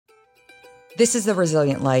This is The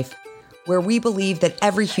Resilient Life, where we believe that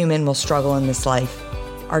every human will struggle in this life.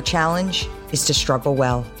 Our challenge is to struggle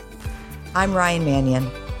well. I'm Ryan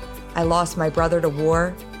Mannion. I lost my brother to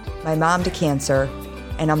war, my mom to cancer,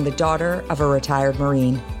 and I'm the daughter of a retired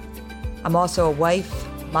Marine. I'm also a wife,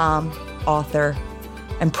 mom, author,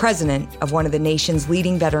 and president of one of the nation's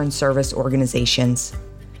leading veteran service organizations.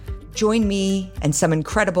 Join me and some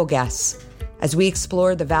incredible guests as we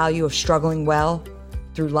explore the value of struggling well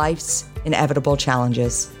through life's inevitable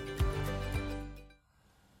challenges.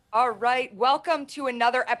 All right, welcome to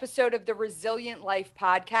another episode of the Resilient Life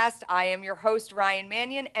podcast. I am your host, Ryan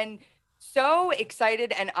Mannion, and so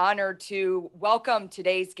excited and honored to welcome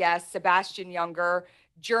today's guest, Sebastian Junger,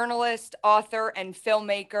 journalist, author, and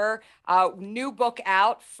filmmaker. New book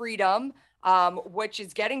out, Freedom, which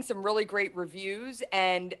is getting some really great reviews,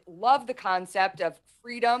 and love the concept of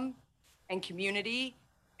freedom and community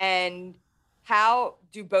and how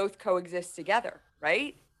do both coexist together,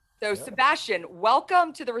 right? So yeah. Sebastian,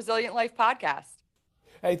 welcome to the Resilient Life podcast.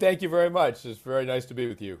 Hey, thank you very much. It's very nice to be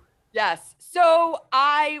with you. Yes. So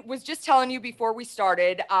I was just telling you before we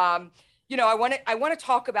started, I want to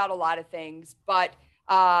talk about a lot of things, but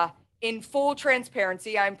in full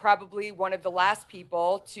transparency, I'm probably one of the last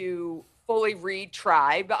people to fully read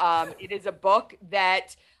Tribe. It is a book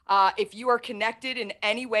that if you are connected in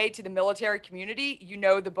any way to the military community, you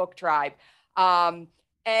know the book Tribe.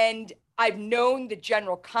 And I've known the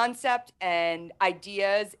general concept and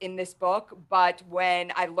ideas in this book, but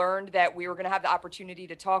when I learned that we were going to have the opportunity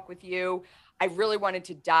to talk with you, I really wanted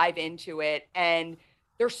to dive into it. And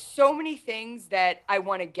there's so many things that I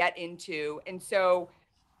want to get into. And so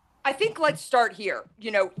I think let's start here.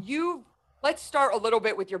 Let's start a little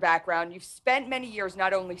bit with your background. You've spent many years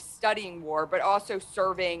not only studying war, but also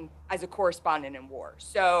serving as a correspondent in war.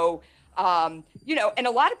 So, and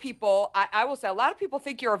a lot of people, I will say, a lot of people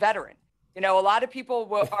think you're a veteran. A lot of people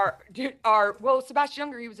well,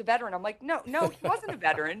 Sebastian Junger, he was a veteran. I'm like, no, he wasn't a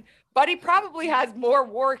veteran, but he probably has more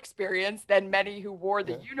war experience than many who wore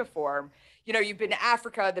the uniform. You've been to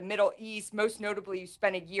Africa, the Middle East. Most notably, you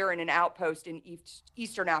spent a year in an outpost in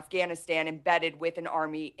eastern Afghanistan, embedded with an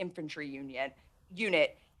Army infantry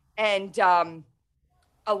unit. And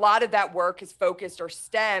a lot of that work is focused or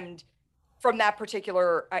stemmed from that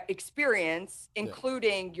particular experience,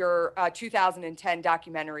 including your 2010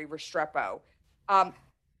 documentary, Restrepo.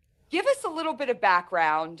 Give us a little bit of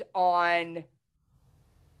background on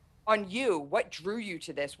you. What drew you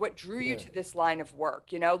to this? What drew you to this line of work?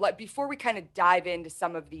 Before we kind of dive into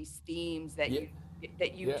some of these themes that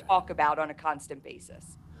you talk about on a constant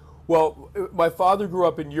basis. Well, my father grew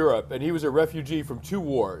up in Europe, and he was a refugee from two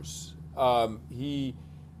wars.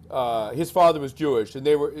 His father was Jewish, and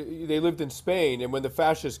they lived in Spain. And when the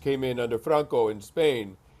fascists came in under Franco in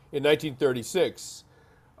Spain in 1936,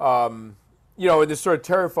 in this sort of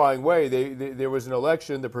terrifying way, there was an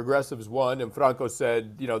election. The progressives won, and Franco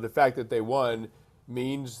said, the fact that they won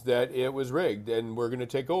means that it was rigged, and we're going to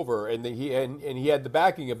take over. And he had the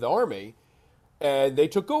backing of the army, and they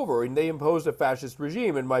took over, and they imposed a fascist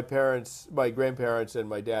regime. And my grandparents, and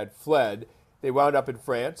my dad fled. They wound up in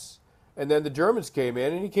France. And then the Germans came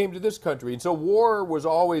in, and he came to this country. And so war was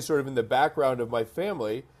always sort of in the background of my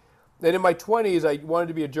family. And in my 20s, I wanted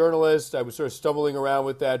to be a journalist. I was sort of stumbling around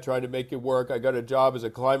with that, trying to make it work. I got a job as a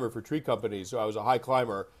climber for tree companies, so I was a high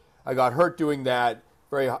climber. I got hurt doing that,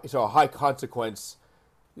 a high consequence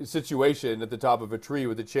situation at the top of a tree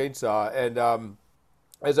with a chainsaw. And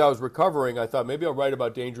as I was recovering, I thought maybe I'll write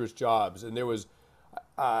about dangerous jobs. And there was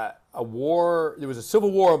a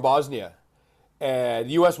civil war in Bosnia. And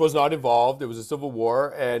the U.S. was not involved. There was a civil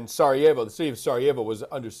war, and the city of Sarajevo was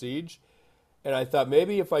under siege. And I thought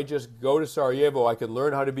maybe if I just go to Sarajevo, I could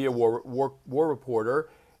learn how to be a war reporter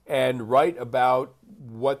and write about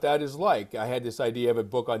what that is like. I had this idea of a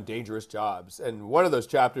book on dangerous jobs. And one of those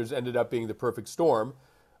chapters ended up being The Perfect Storm,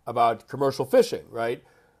 about commercial fishing, right?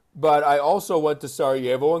 But I also went to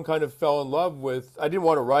Sarajevo and kind of fell in love with, I didn't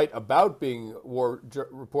want to write about being a war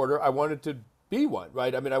reporter. I wanted to be one,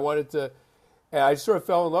 right? And I sort of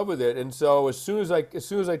fell in love with it. And so as soon as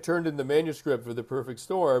I turned in the manuscript for The Perfect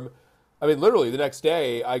Storm, literally the next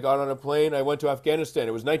day, I got on a plane. I went to Afghanistan.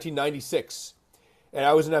 It was 1996. And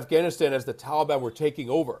I was in Afghanistan as the Taliban were taking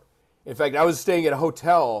over. In fact, I was staying at a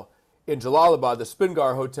hotel in Jalalabad, the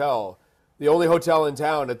Spingar Hotel, the only hotel in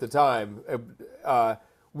town at the time,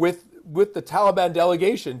 with the Taliban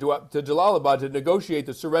delegation to Jalalabad to negotiate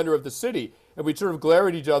the surrender of the city. And we'd sort of glare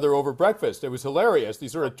at each other over breakfast. It was hilarious,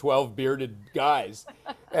 these sort of 12 bearded guys.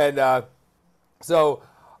 And so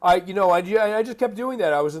I just kept doing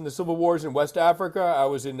that. I was in the civil wars in West Africa. I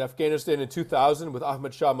was in Afghanistan in 2000 with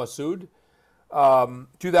Ahmad Shah Massoud.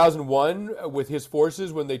 2001 with his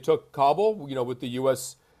forces when they took Kabul, with the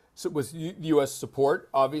U.S. support,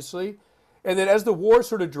 obviously. And then as the war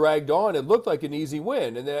sort of dragged on, it looked like an easy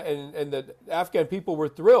win. And the Afghan people were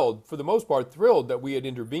thrilled, for the most part, thrilled that we had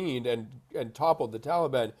intervened and toppled the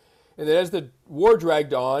Taliban. And then as the war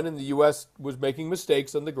dragged on and the U.S. was making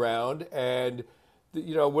mistakes on the ground and,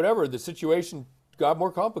 whatever, the situation got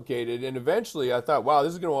more complicated. And eventually I thought, wow,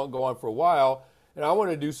 this is going to go on for a while. And I want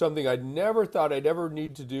to do something I never thought I'd ever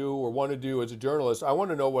need to do or want to do as a journalist. I want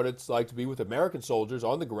to know what it's like to be with American soldiers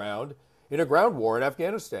on the ground in a ground war in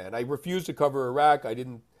Afghanistan. I refused to cover Iraq. I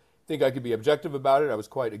didn't think I could be objective about it. I was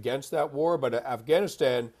quite against that war. But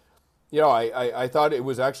Afghanistan, I thought it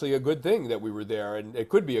was actually a good thing that we were there, and it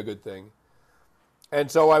could be a good thing. And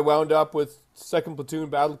so I wound up with 2nd Platoon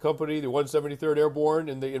Battle Company, the 173rd Airborne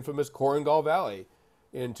in the infamous Korengal Valley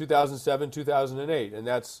in 2007, 2008. And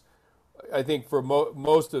that's, I think, for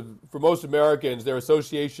most Americans, their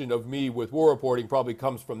association of me with war reporting probably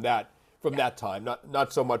comes from that time,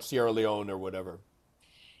 not so much Sierra Leone or whatever.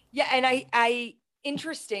 Yeah, and I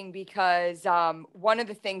interesting because one of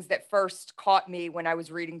the things that first caught me when I was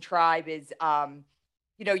reading Tribe is,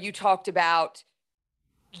 you talked about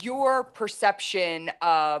your perception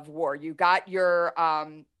of war. You got your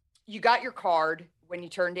card when you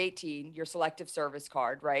turned 18, your selective service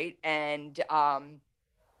card, right? But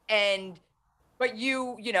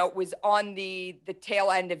it was on the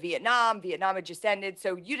tail end of Vietnam. Vietnam had just ended,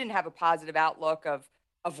 so you didn't have a positive outlook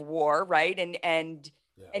of war, right? And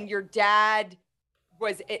your dad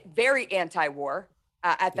was very anti-war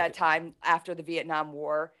at that time after the Vietnam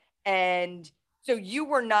War, and so you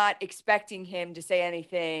were not expecting him to say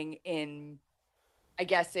anything in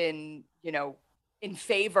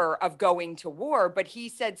favor of going to war, but he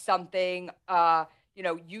said something.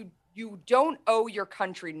 You don't owe your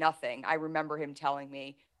country nothing. I remember him telling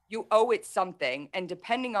me, you owe it something. And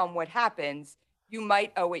depending on what happens, you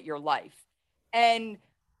might owe it your life. And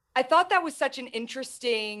I thought that was such an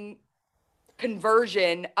interesting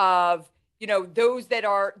conversion of, those that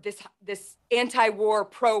are this anti-war,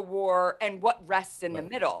 pro-war, and what rests in the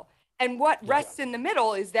middle. And what rests in the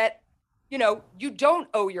middle is that, you don't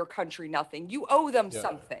owe your country nothing. You owe them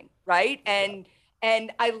something, right? And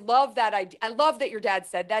I love that idea. I love that your dad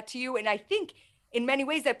said that to you. And I think in many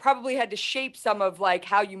ways that probably had to shape some of like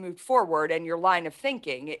how you moved forward and your line of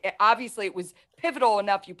thinking. Obviously it was pivotal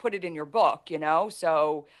enough you put it in your book,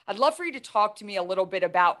 So I'd love for you to talk to me a little bit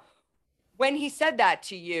about when he said that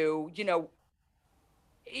to you,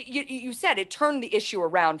 you said it turned the issue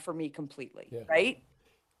around for me completely, right?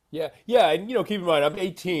 Yeah, and keep in mind, I'm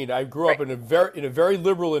 18. I grew up in a very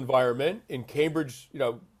liberal environment in Cambridge,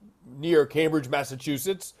 near Cambridge,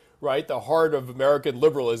 Massachusetts, right? The heart of American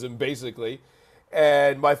liberalism, basically.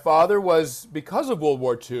 And my father was, because of World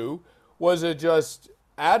War II, was a just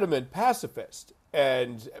adamant pacifist.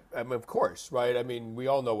 And of course, right? I mean, we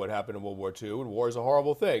all know what happened in World War II, and war is a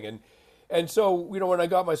horrible thing. And so, when I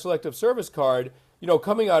got my selective service card,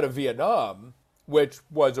 coming out of Vietnam, which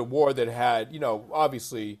was a war that had,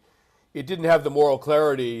 obviously, it didn't have the moral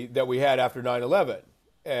clarity that we had after 9/11.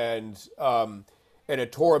 And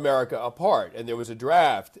it tore America apart. And there was a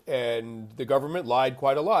draft, and the government lied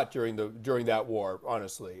quite a lot during that war,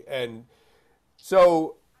 honestly. And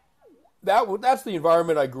so that's the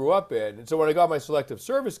environment I grew up in. And so when I got my selective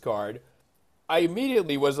service card, I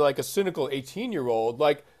immediately was like a cynical 18-year-old,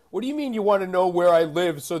 like, what do you mean you want to know where I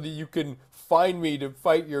live so that you can find me to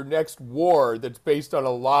fight your next war that's based on a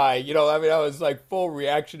lie? I was like full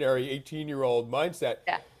reactionary 18-year-old mindset.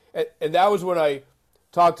 Yeah. And that was when I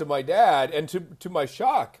talked to my dad, and to my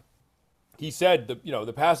shock, he said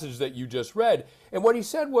the passage that you just read. And what he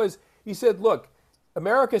said was, look,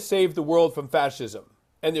 America saved the world from fascism.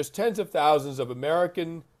 And there's tens of thousands of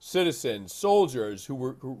American citizens, soldiers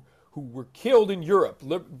who were killed in Europe,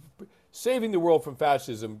 saving the world from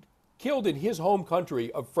fascism, killed in his home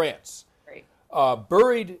country of France,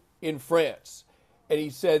 buried in France. And he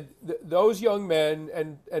said those young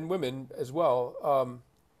men and women as well,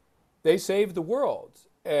 they saved the world.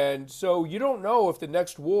 And so you don't know if the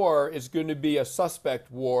next war is going to be a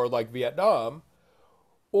suspect war like Vietnam,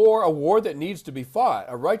 or a war that needs to be fought,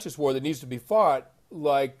 a righteous war that needs to be fought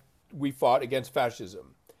like we fought against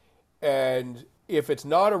fascism. And if it's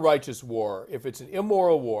not a righteous war, if it's an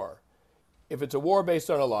immoral war, if it's a war based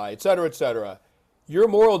on a lie, et cetera, your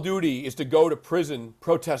moral duty is to go to prison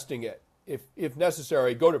protesting it. If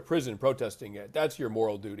necessary, go to prison protesting it. That's your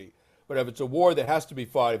moral duty. But if it's a war that has to be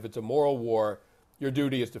fought, if it's a moral war, your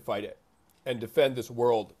duty is to fight it and defend this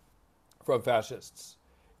world from fascists.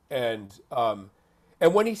 And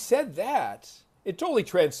when he said that, it totally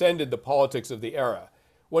transcended the politics of the era.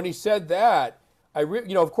 When he said that,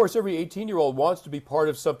 of course, every 18-year-old wants to be part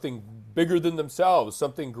of something bigger than themselves,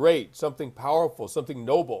 something great, something powerful, something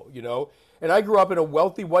noble, And I grew up in a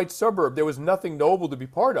wealthy white suburb. There was nothing noble to be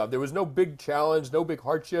part of. There was no big challenge, no big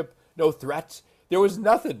hardship, no threat. There was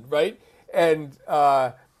nothing, right? And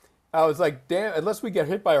I was like, damn, unless we get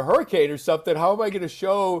hit by a hurricane or something, how am I going to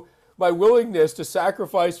show my willingness to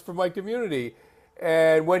sacrifice for my community?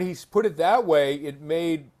 And when he put it that way, it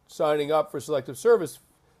made signing up for selective service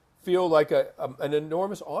feel like an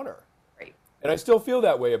enormous honor. Right. And I still feel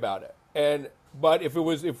that way about it. But if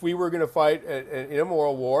we were going to fight an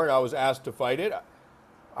immoral war and I was asked to fight it,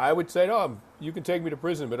 I would say, no, you can take me to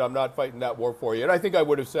prison, but I'm not fighting that war for you. And I think I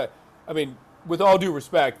would have said, I mean, with all due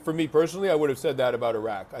respect, for me personally, I would have said that about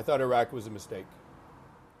Iraq. I thought Iraq was a mistake.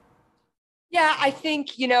 Yeah, I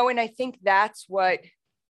think, and I think that's what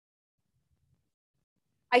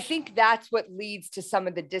leads to some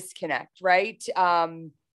of the disconnect, right?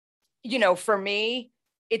 For me,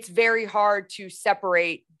 it's very hard to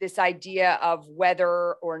separate this idea of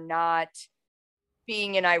whether or not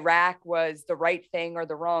being in Iraq was the right thing or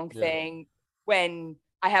the wrong thing when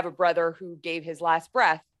I have a brother who gave his last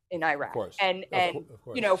breath in Iraq. Of course. And of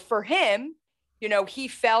course. For him, he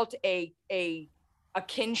felt a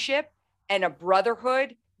kinship and a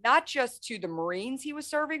brotherhood, not just to the Marines he was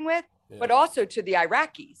serving with, but also to the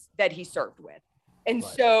Iraqis that he served with. And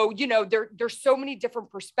so, there's so many different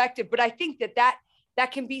perspectives, but I think that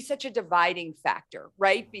can be such a dividing factor,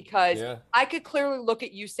 right? Because I could clearly look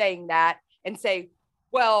at you saying that and say,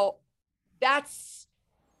 well, that's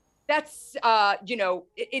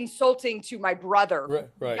insulting to my brother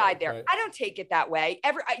who died there. Right. I don't take it that way.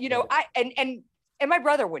 And my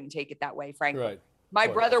brother wouldn't take it that way, frankly. Right. My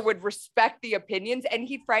brother would respect the opinions, and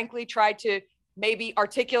he frankly tried to maybe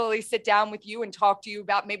articulately sit down with you and talk to you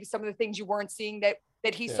about maybe some of the things you weren't seeing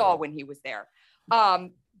that he saw when he was there.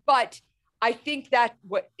 But I think that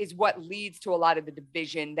what leads to a lot of the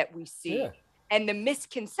division that we see and the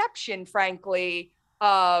misconception, frankly,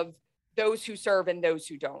 of those who serve and those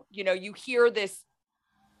who don't. You hear this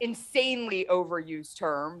insanely overused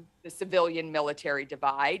term, the civilian military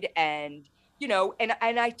divide. And, and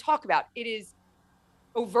I talk about it is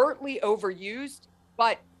overtly overused,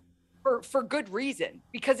 but for good reason,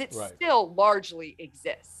 because it still largely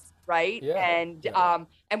exists. Right. Yeah.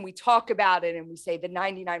 And we talk about it and we say the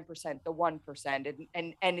 99%, the 1%,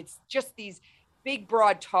 and it's just these big,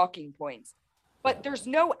 broad talking points, but there's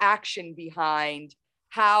no action behind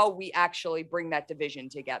how we actually bring that division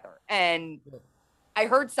together. And I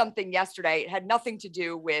heard something yesterday. It had nothing to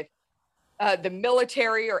do with the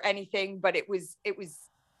military or anything, but it was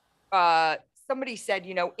somebody said,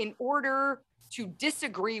 in order to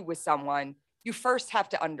disagree with someone, you first have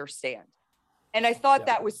to understand. And I thought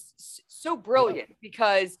that was so brilliant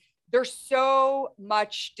because there's so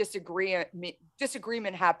much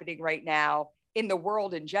disagreement happening right now in the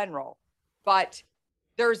world in general, but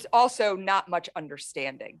there's also not much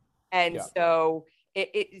understanding. And so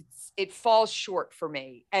it falls short for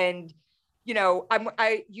me. And,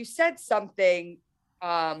 you said something,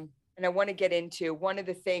 and I want to get into one of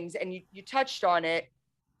the things, and you touched on it,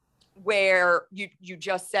 where you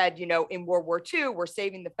just said, in World War II, we're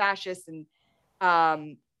saving the fascists and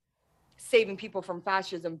saving people from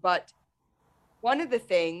fascism. But one of the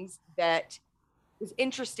things that was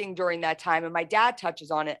interesting during that time, and my dad touches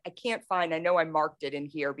on it, I know I marked it in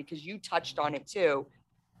here because you touched on it too.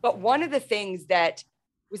 But one of the things that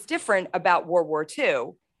was different about World War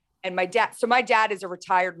II, and my dad is a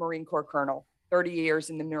retired Marine Corps colonel, 30 years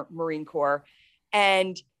in the Marine Corps.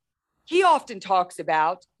 And he often talks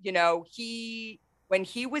about, when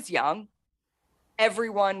he was young,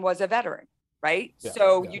 everyone was a veteran. Right.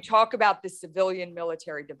 You talk about the civilian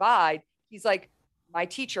military divide. He's like, my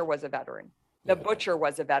teacher was a veteran. The butcher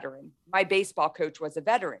was a veteran. My baseball coach was a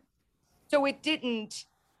veteran. So that didn't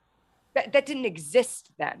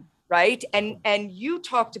exist then. Right. And you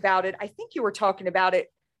talked about it. I think you were talking about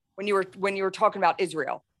it when you were talking about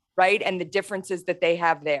Israel. Right. And the differences that they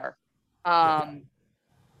have there.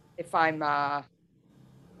 If I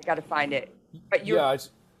got to find it. But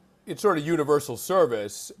it's sort of universal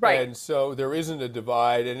service, right? And so there isn't a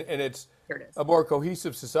divide, and it's a more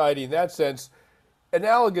cohesive society in that sense,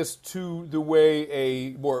 analogous to the way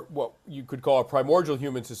a more what you could call a primordial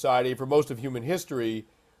human society. For most of human history,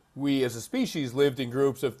 we as a species lived in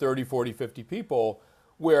groups of 30, 40, 50 people,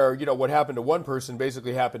 where what happened to one person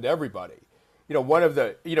basically happened to everybody. One of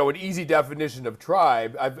the, an easy definition of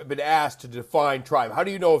tribe, I've been asked to define tribe. How do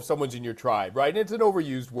you know if someone's in your tribe, right? And it's an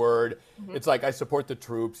overused word. Mm-hmm. It's like, I support the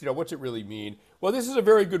troops. What's it really mean? Well, this is a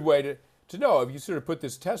very good way to know. If you sort of put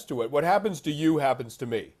this test to it, what happens to you happens to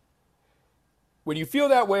me. when you feel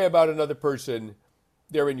that way about another person,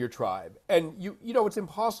 they're in your tribe. And you know, it's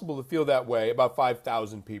impossible to feel that way about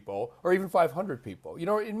 5,000 people or even 500 people. You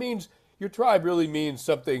know, it means your tribe really means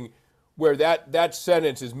something where that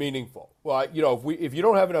sentence is meaningful. Well, you know, if you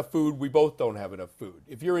don't have enough food, we both don't have enough food.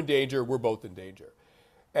 If you're in danger, we're both in danger.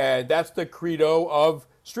 And that's the credo of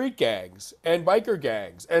street gangs and biker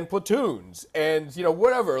gangs and platoons and, you know,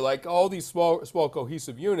 whatever, like all these small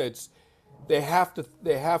cohesive units, they have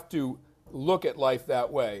to look at life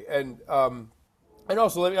that way. And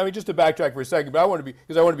also, I mean, just to backtrack for a second, but I want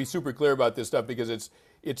to be super clear about this stuff because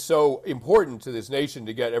it's so important to this nation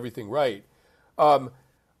to get everything right.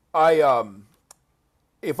 I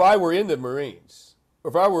if I were in the Marines,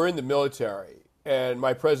 or if I were in the military, and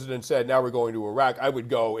my president said, "Now we're going to Iraq," I would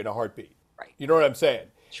go in a heartbeat. Right. You know what I'm saying?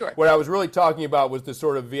 Sure. What I was really talking about was the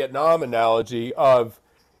sort of Vietnam analogy of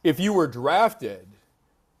if you were drafted,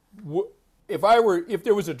 if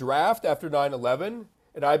there was a draft after 9/11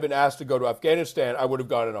 and I'd been asked to go to Afghanistan, I would have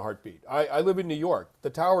gone in a heartbeat. I live in New York. The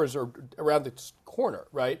towers are around the corner,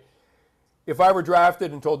 right? If I were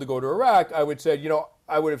drafted and told to go to Iraq, I would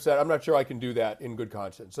have said, I'm not sure I can do that in good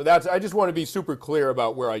conscience. So I just want to be super clear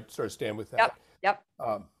about where I sort of stand with that. Yep.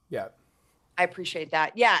 Yeah. I appreciate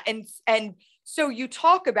that. Yeah. And so you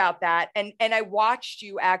talk about that, and I watched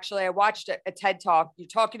a TED Talk. You're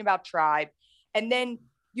talking about tribe, and then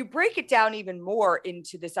you break it down even more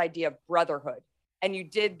into this idea of brotherhood. And you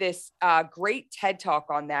did this great TED Talk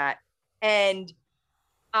on that. And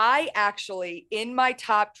I actually, in my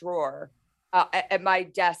top drawer, at my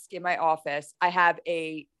desk in my office, I have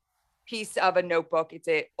a piece of a notebook. It's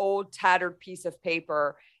an old tattered piece of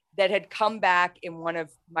paper that had come back in one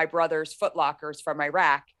of my brother's footlockers from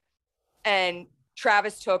Iraq. And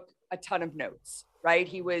Travis took a ton of notes, right?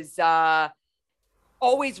 He was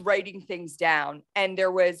always writing things down. And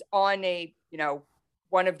there was on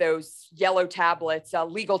one of those yellow tablets,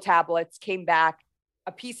 legal tablets, came back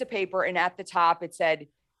a piece of paper. And at the top, it said,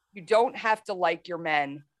 "You don't have to like your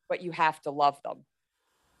men, but you have to love them."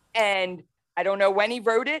 And I don't know when he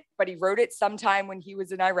wrote it, but he wrote it sometime when he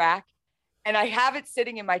was in Iraq. And I have it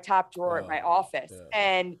sitting in my top drawer at my office. Yeah.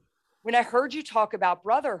 And when I heard you talk about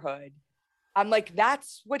brotherhood, I'm like,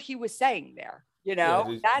 that's what he was saying there. You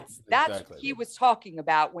know, that's what he was talking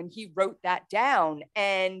about when he wrote that down.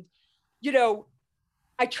 And, you know,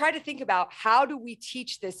 I try to think about how do we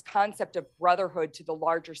teach this concept of brotherhood to the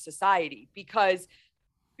larger society? Because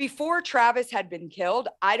before Travis had been killed,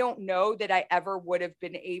 I don't know that I ever would have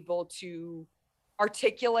been able to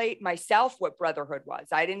articulate myself what brotherhood was.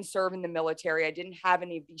 I didn't serve in the military. I didn't have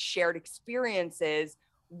any of these shared experiences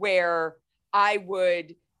where I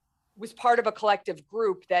was part of a collective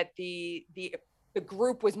group that the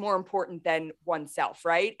group was more important than oneself,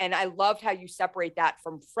 right? And I loved how you separate that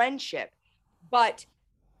from friendship. But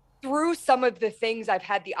through some of the things I've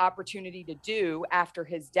had the opportunity to do after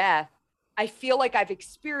his death, I feel like I've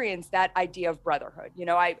experienced that idea of brotherhood. You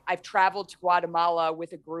know, I've traveled to Guatemala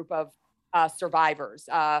with a group of survivors,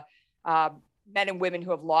 men and women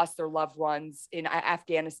who have lost their loved ones in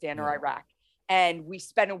Afghanistan or Iraq. And we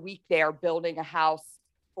spent a week there building a house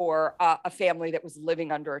for a family that was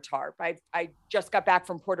living under a tarp. I just got back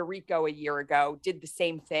from Puerto Rico a year ago, did the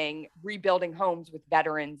same thing, rebuilding homes with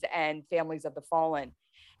veterans and families of the fallen.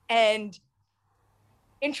 And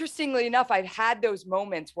interestingly enough, I've had those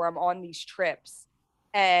moments where I'm on these trips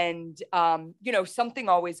and, you know, something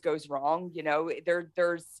always goes wrong. You know,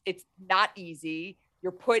 it's not easy.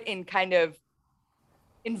 You're put in kind of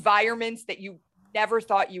environments that you never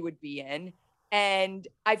thought you would be in. And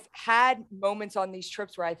I've had moments on these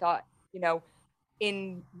trips where I thought, you know,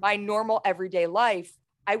 in my normal everyday life,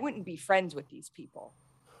 I wouldn't be friends with these people.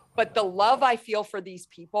 But the love I feel for these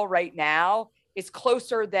people right now is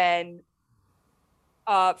closer than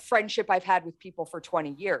friendship I've had with people for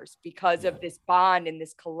 20 years because of this bond and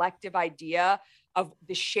this collective idea of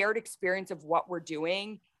the shared experience of what we're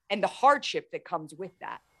doing and the hardship that comes with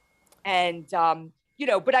that. And, you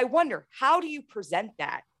know, but I wonder, how do you present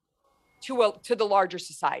that to the larger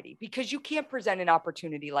society? Because you can't present an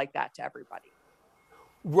opportunity like that to everybody.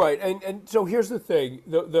 Right. And so here's the thing.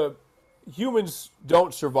 The humans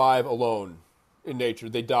don't survive alone in nature.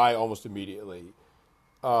 They die almost immediately.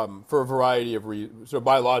 For a variety of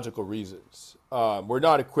biological reasons. We're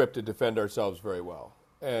not equipped to defend ourselves very well.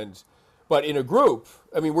 But in a group,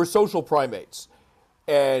 I mean, we're social primates.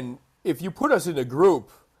 And if you put us in a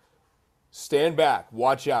group, stand back,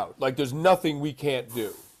 watch out. Like there's nothing we can't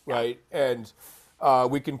do, right? And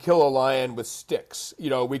we can kill a lion with sticks.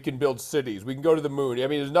 You know, we can build cities. We can go to the moon. I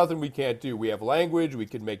mean, there's nothing we can't do. We have language. We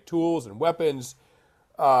can make tools and weapons.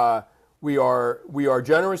 we are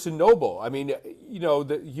generous and noble. I mean,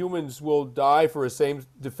 the humans will die for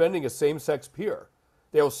defending a same-sex peer.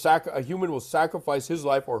 A human will sacrifice his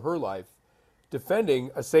life or her life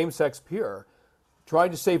defending a same-sex peer,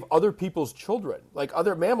 trying to save other people's children. Like,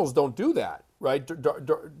 other mammals don't do that, right?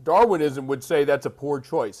 Darwinism would say that's a poor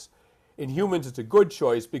choice. In humans, it's a good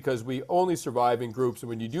choice because we only survive in groups, and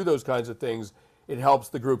when you do those kinds of things, it helps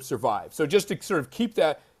the group survive. So just to sort of keep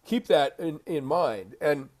that in mind.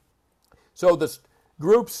 And so the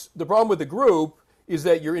problem with the group is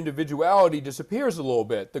that your individuality disappears a little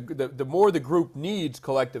bit. The more the group needs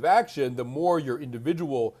collective action, the more your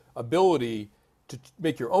individual ability to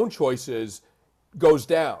make your own choices goes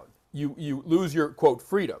down. You lose your, quote,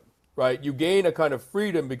 freedom, right? You gain a kind of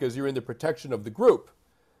freedom because you're in the protection of the group.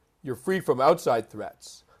 You're free from outside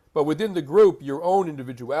threats. But within the group, your own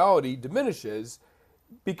individuality diminishes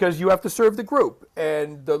because you have to serve the group.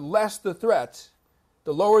 And the less the threat,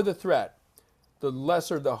 the lower the threat, the less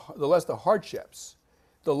the hardships,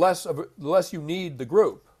 the less you need the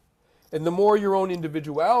group. And the more your own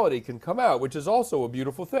individuality can come out, which is also a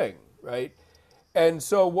beautiful thing, right? And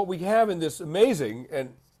so what we have in this amazing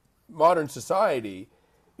and modern society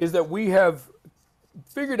is that we have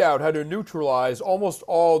figured out how to neutralize almost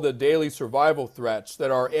all the daily survival threats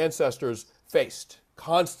that our ancestors faced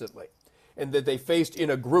constantly and that they faced in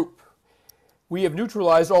a group. We have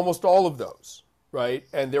neutralized almost all of those, right?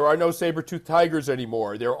 And there are no saber-toothed tigers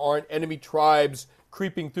anymore. There aren't enemy tribes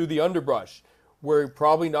creeping through the underbrush. We're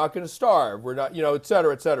probably not going to starve. We're not, et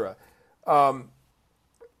cetera, et cetera.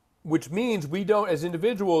 Which means we don't, as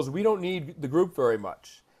individuals, we don't need the group very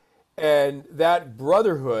much. And that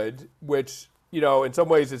brotherhood, which, in some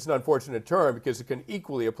ways it's an unfortunate term because it can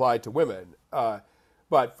equally apply to women.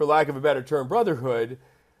 But for lack of a better term, brotherhood,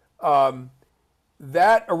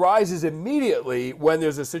 that arises immediately when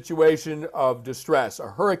there's a situation of distress,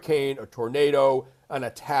 a hurricane, a tornado, an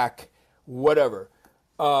attack, whatever.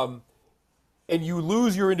 And you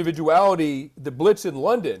lose your individuality. The Blitz in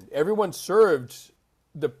London, everyone served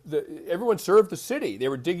the city. They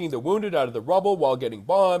were digging the wounded out of the rubble while getting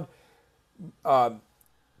bombed.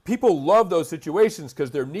 People love those situations because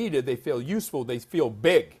they're needed. They feel useful. They feel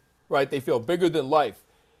big, right? They feel bigger than life.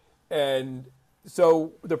 And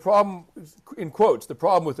so the problem, in quotes, the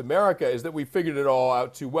problem with America is that we figured it all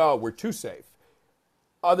out too well. We're too safe.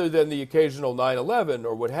 Other than the occasional 9/11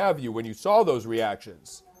 or what have you, when you saw those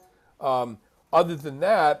reactions. Other than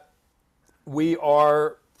that, we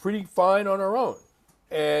are pretty fine on our own.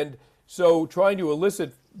 And so trying to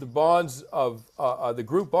elicit the bonds of the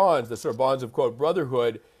group bonds, the sort of bonds of, quote,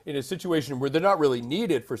 brotherhood, in a situation where they're not really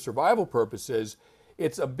needed for survival purposes,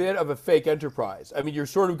 it's a bit of a fake enterprise. I mean, you're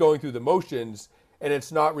sort of going through the motions and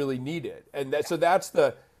it's not really needed. And so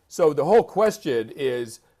the whole question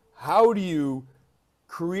is, how do you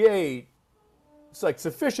create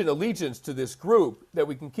sufficient allegiance to this group that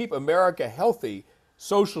we can keep America healthy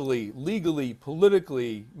socially, legally,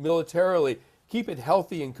 politically, militarily, keep it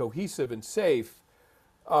healthy and cohesive and safe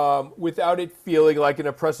without it feeling like an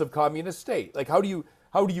oppressive communist state? Like, how do you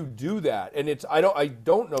do that? And I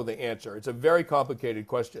don't know the answer. It's a very complicated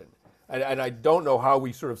question, and I don't know how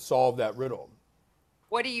we sort of solve that riddle.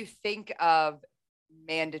 What do you think of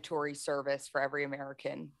mandatory service for every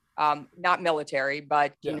American? Not military,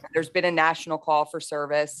 but there's been a national call for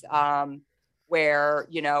service where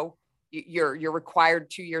you're required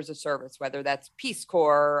 2 years of service, whether that's Peace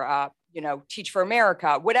Corps, Teach for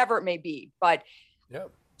America, whatever it may be. But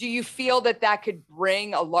do you feel that could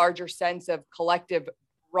bring a larger sense of collective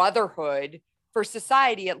brotherhood for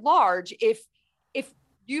society at large if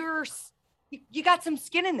you got some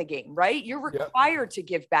skin in the game, right? You're required to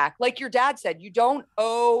give back. Like your dad said, you don't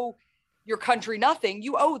owe your country nothing,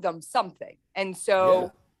 you owe them something. And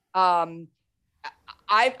so I'm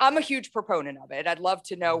a huge proponent of it. I'd love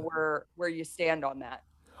to know where you stand on that.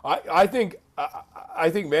 I think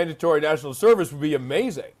mandatory national service would be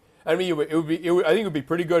amazing. I mean, I think it would be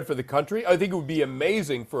pretty good for the country. I think it would be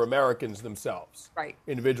amazing for Americans themselves, right?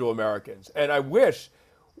 Individual Americans. And I wish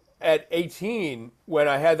at 18, when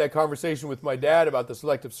I had that conversation with my dad about the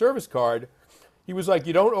selective service card, he was like,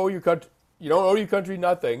 "You don't owe your country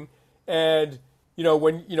nothing." And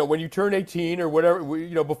when you turn 18 or whatever,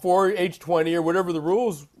 before age 20 or whatever the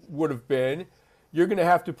rules would have been, you're going to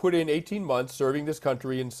have to put in 18 months serving this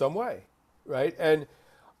country in some way, right? And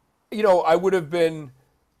I would have been.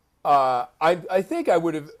 I think I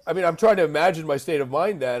would have. I mean, I'm trying to imagine my state of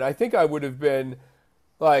mind then. I think I would have been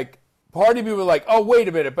like. Part of me was like, "Oh, wait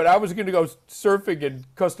a minute," but I was going to go surfing in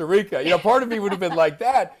Costa Rica. Part of me would have been like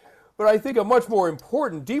that. But I think a much more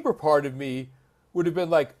important, deeper part of me would have been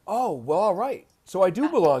like, "Oh, well, all right. So I do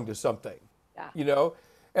belong to something,"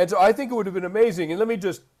 And so I think it would have been amazing. And let me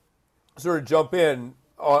just sort of jump in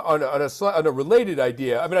on a related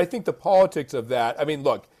idea. I mean, I think the politics of that, I mean,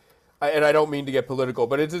 look, and I don't mean to get political,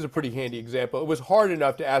 but it is a pretty handy example. It was hard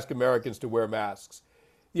enough to ask Americans to wear masks.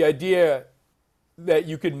 The idea that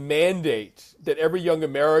you could mandate that every young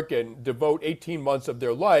American devote 18 months of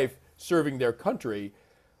their life serving their country,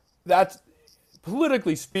 that's,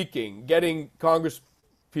 politically speaking, getting Congress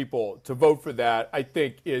people to vote for that, I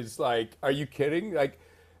think is like, are you kidding? Like,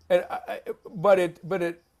 and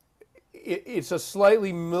it's a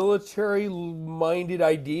slightly military-minded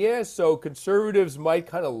idea, so conservatives might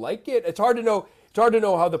kind of like it. It's hard to know. It's hard to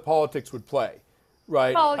know how the politics would play,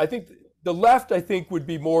 right? Well, I think the left, I think, would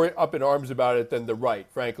be more up in arms about it than the right,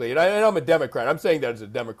 frankly. And I'm a Democrat. I'm saying that as a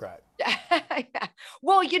Democrat. yeah.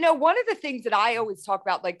 Well, one of the things that I always talk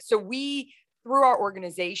about, like, so we, through our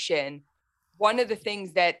organization, one of the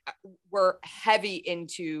things that we're heavy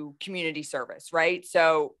into community service, right?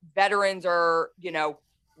 So veterans are,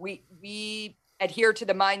 we adhere to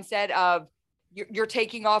the mindset of you're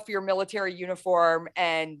taking off your military uniform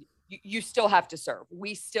and you still have to serve.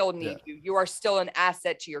 We still need you. You are still an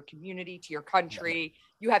asset to your community, to your country.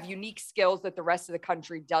 You have unique skills that the rest of the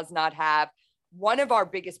country does not have. One of our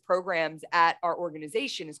biggest programs at our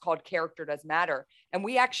organization is called Character Does Matter. And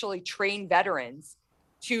we actually train veterans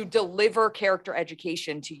to deliver character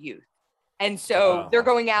education to youth. And so they're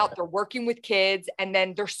going out, they're working with kids, and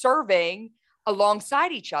then they're serving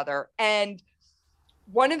alongside each other. And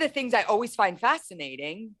one of the things I always find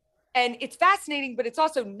fascinating, and it's fascinating, but it's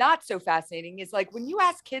also not so fascinating, is like when you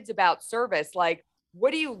ask kids about service, like,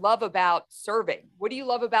 what do you love about serving? What do you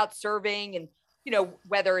love about serving? And,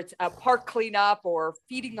 whether it's a park cleanup or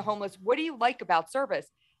feeding the homeless, what do you like about service?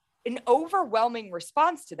 An overwhelming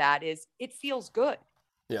response to that is it feels good.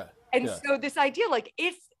 Yeah. And so this idea, like,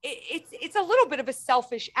 it's a little bit of a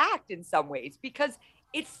selfish act in some ways because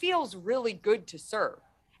it feels really good to serve.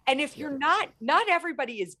 And if you're not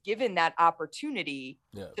everybody is given that opportunity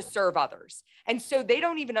to serve others. And so they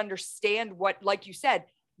don't even understand what, like you said,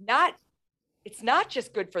 it's not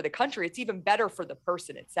just good for the country, it's even better for the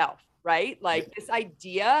person itself, right? Like this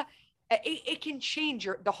idea, it can change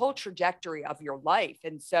the whole trajectory of your life.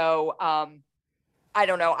 And so I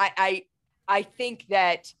don't know. I think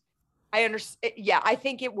that I understand. Yeah, I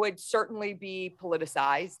think it would certainly be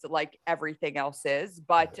politicized like everything else is,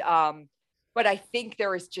 but I think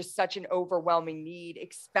there is just such an overwhelming need,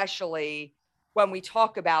 especially when we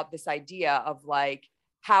talk about this idea of like,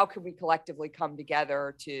 how can we collectively come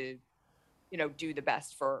together to, do the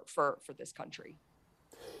best for this country?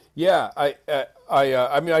 Yeah, I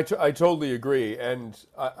mean, I totally agree, and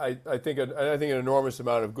I think an enormous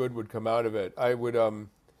amount of good would come out of it. I would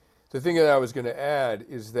the thing that I was going to add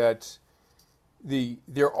is that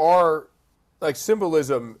there are, like,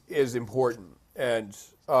 symbolism is important, and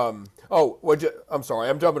I'm sorry,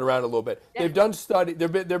 I'm jumping around a little bit. Yeah. They've done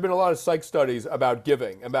there've been a lot of psych studies about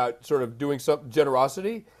giving, about sort of doing some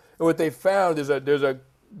generosity, and what they found is that there's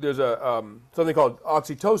something called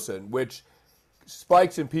oxytocin, which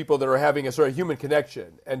spikes in people that are having a sort of human connection,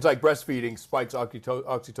 and it's like breastfeeding spikes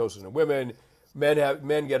oxytocin in women. Men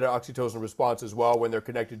get an oxytocin response as well when they're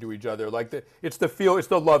connected to each other. Like it's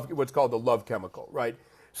the love, what's called the love chemical, right?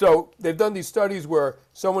 So they've done these studies where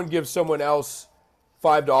someone gives someone else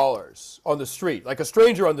 $5 on the street, like a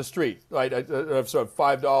stranger on the street, right? So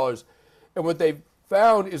 $5, and what they've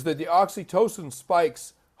found is that the oxytocin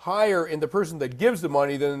spikes higher in the person that gives the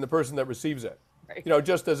money than in the person that receives it. Right.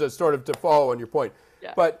 Just as a sort of to follow on your point.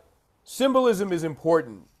 Yeah. But symbolism is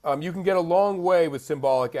important. You can get a long way with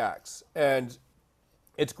symbolic acts, and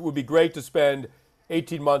it would be great to spend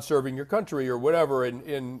 18 months serving your country or whatever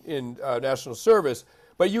in national service,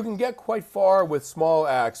 but you can get quite far with small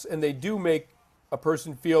acts, and they do make a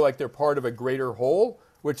person feel like they're part of a greater whole,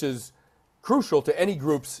 which is crucial to any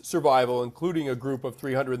group's survival, including a group of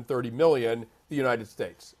 330 million, the United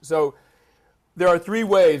States. So there are three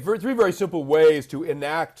very simple ways to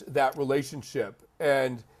enact that relationship,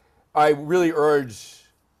 and I really urge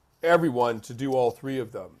everyone to do all three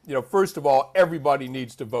of them. First of all, everybody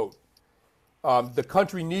needs to vote. The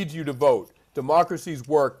country needs you to vote. Democracies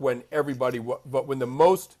work when when the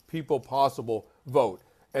most people possible vote,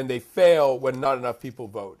 and they fail when not enough people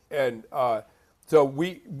vote. And so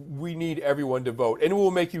we need everyone to vote, and it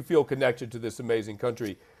will make you feel connected to this amazing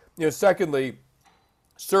country. Secondly,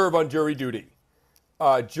 serve on jury duty.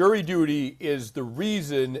 Jury duty is the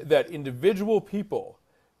reason that individual people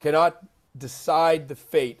cannot decide the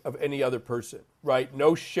fate of any other person, right?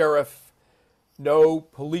 No sheriff, no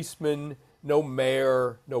policeman, no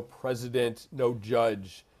mayor, no president, no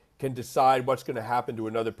judge can decide what's going to happen to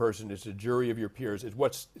another person. It's a jury of your peers. It's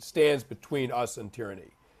what stands between us and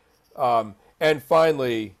tyranny. And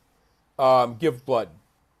finally, give blood.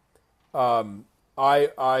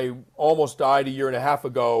 I almost died a year and a half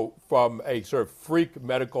ago from a sort of freak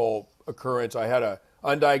medical occurrence. I had a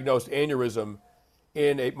undiagnosed aneurysm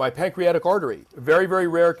in my pancreatic artery. A very, very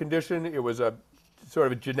rare condition. It was a sort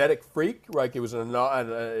of a genetic freak, like it was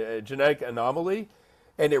a genetic anomaly,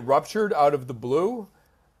 and it ruptured out of the blue,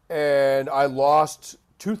 and I lost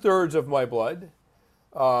 2/3 of my blood.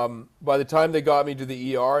 By the time they got me to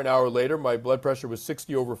the ER an hour later, my blood pressure was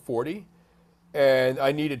 60/40, and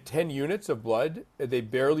I needed 10 units of blood. They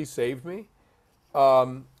barely saved me.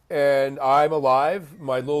 And I'm alive.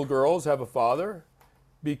 My little girls have a father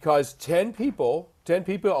because 10 people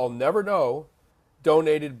I'll never know,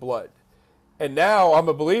 donated blood. And now I'm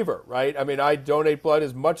a believer, right? I mean, I donate blood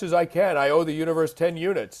as much as I can. I owe the universe 10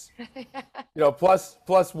 units,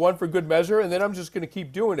 plus one for good measure, and then I'm just going to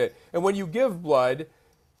keep doing it. And when you give blood,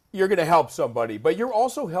 you're going to help somebody, but you're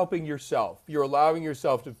also helping yourself. You're allowing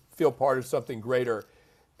yourself to feel part of something greater.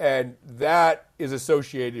 And that is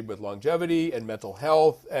associated with longevity and mental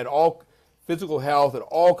health and all physical health and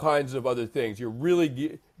all kinds of other things. You're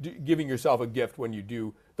really giving yourself a gift when you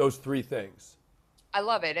do those three things. I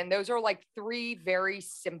love it. And those are like three very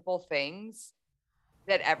simple things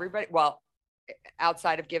that everybody, well,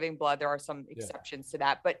 outside of giving blood, there are some exceptions to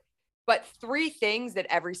that, but three things that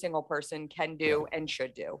every single person can do and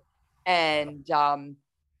should do. And I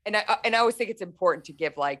always think it's important to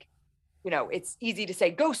give, like, it's easy to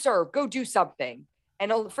say, go serve, go do something.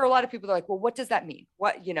 And for a lot of people, they're like, well, what does that mean?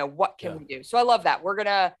 What can we do? So I love that. We're going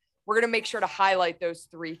to make sure to highlight those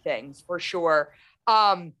three things for sure.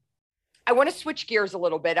 I want to switch gears a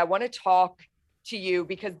little bit. I want to talk to you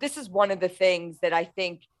because this is one of the things that I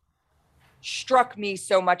think struck me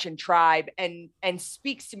so much in Tribe and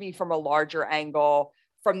speaks to me from a larger angle,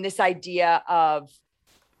 from this idea of,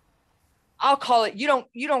 I'll call it, you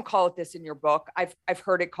don't call it this in your book. I've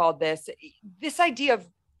heard it called this idea of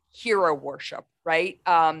hero worship, right?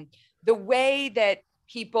 The way that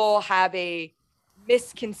people have a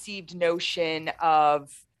misconceived notion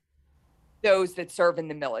of those that serve in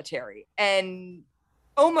the military, and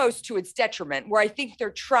almost to its detriment, where I think they're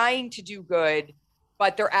trying to do good,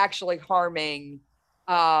 but they're actually harming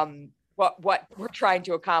what we're trying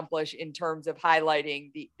to accomplish in terms of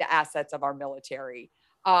highlighting the assets of our military.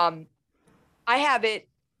 I have it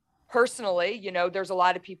personally, there's a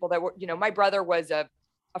lot of people that were, my brother was a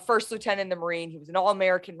first lieutenant in the Marine. He was an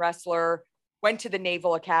all-American wrestler, went to the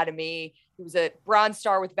Naval Academy. He was a Bronze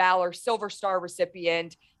Star with Valor, Silver Star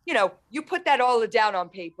recipient. You put that all down on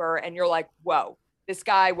paper and you're like, whoa, this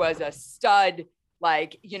guy was a stud.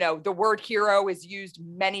 Like, the word hero is used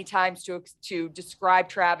many times to describe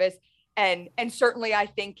Travis. And certainly I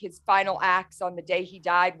think his final acts on the day he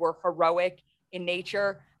died were heroic in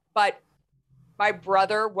nature. But my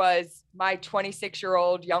brother was my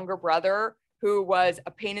 26-year-old younger brother who was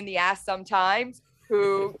a pain in the ass sometimes,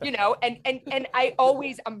 who, and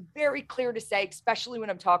I'm very clear to say, especially when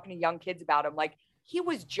I'm talking to young kids about him, like, he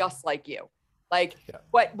was just like you. Like,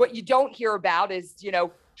 what you don't hear about is,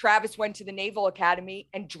 Travis went to the Naval Academy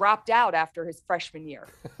and dropped out after his freshman year,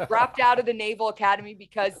 dropped out of the Naval Academy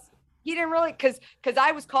because he didn't really, because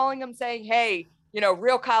I was calling him saying, hey,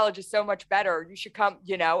 real college is so much better. You should come,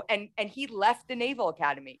 and he left the Naval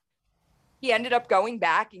Academy. He ended up going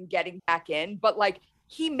back and getting back in, but like,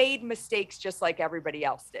 he made mistakes just like everybody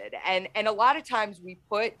else did. And a lot of times we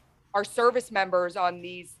put our service members on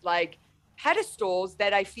these like pedestals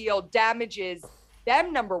that I feel damages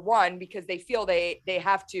them, number one, because they feel they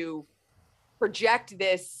have to project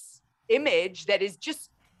this image that is just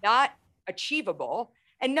not achievable.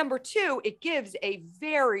 And number two, it gives a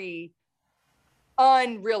very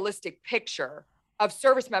unrealistic picture of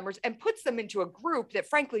service members and puts them into a group that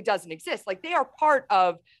frankly doesn't exist. Like, they are part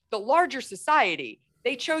of the larger society.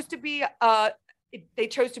 They chose to be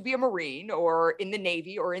a Marine or in the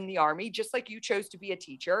Navy or in the Army, just like you chose to be a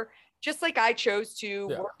teacher, just like I chose to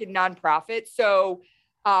work in nonprofit. So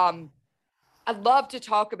I'd love to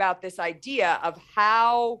talk about this idea of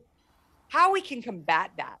how we can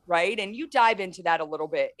combat that, right? And you dive into that a little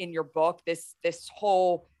bit in your book, this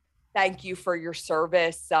whole thank you for your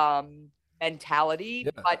service mentality.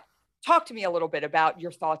 But talk to me a little bit about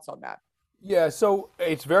your thoughts on that. Yeah, so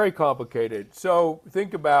it's very complicated. So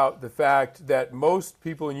think about the fact that most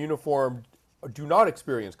people in uniform do not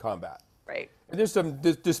experience combat. Right. And there's some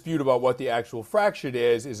dispute about what the actual fraction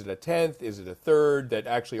is. Is it a tenth? Is it a third that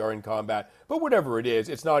actually are in combat? But whatever it is,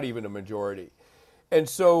 it's not even a majority. And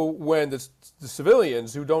so when the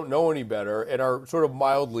civilians who don't know any better and are sort of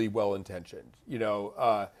mildly well-intentioned,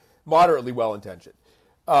 moderately well-intentioned,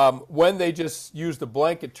 when they just use the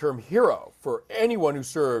blanket term hero for anyone who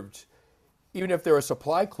served, even if they're a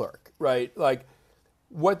supply clerk, right? Like,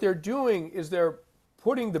 what they're doing is they're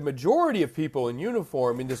putting the majority of people in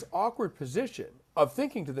uniform in this awkward position of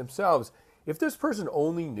thinking to themselves, if this person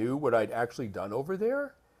only knew what I'd actually done over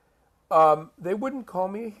there, they wouldn't call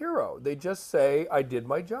me a hero. They just say I did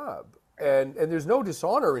my job, and there's no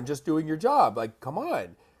dishonor in just doing your job. Like, come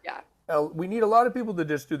on. Yeah. We need a lot of people to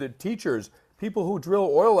just do the teachers, people who drill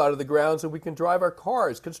oil out of the ground so we can drive our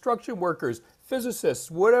cars, construction workers,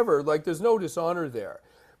 physicists, whatever. Like, there's no dishonor there.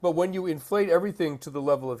 But when you inflate everything to the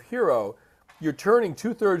level of hero, you're turning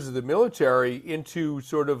 2/3 of the military into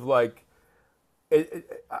sort of like,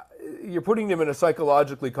 you're putting them in a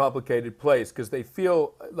psychologically complicated place because they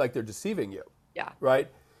feel like they're deceiving you. Yeah.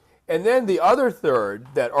 Right? And then the other third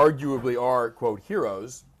that arguably are, quote,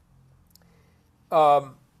 heroes,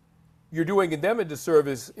 you're doing them a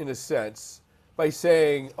disservice in a sense by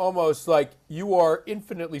saying almost like, you are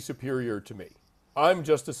infinitely superior to me. I'm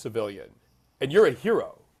just a civilian. And you're a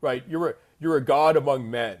hero, right? You're a god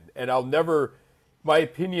among men. And I'll never, my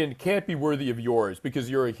opinion can't be worthy of yours because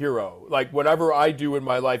you're a hero. Like, whatever I do in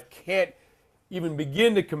my life can't even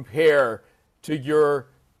begin to compare to your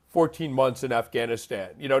 14 months in Afghanistan.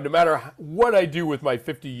 You know, no matter what I do with my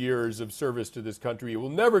 50 years of service to this country, it will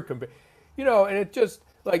never compare. You know, and it just,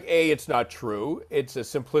 like, it's not true. It's a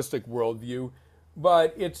simplistic worldview,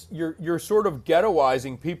 but you're sort of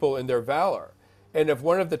ghettoizing people in their valor. And if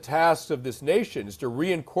one of the tasks of this nation is to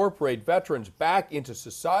reincorporate veterans back into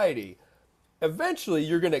society, eventually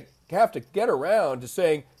you're going to have to get around to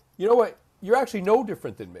saying, you know what, you're actually no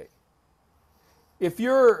different than me. If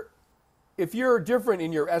you're different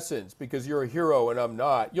in your essence because you're a hero and I'm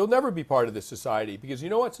not, you'll never be part of this society, because you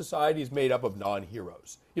know what? Society is made up of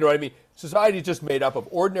non-heroes. You know what I mean? Society is just made up of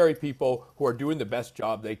ordinary people who are doing the best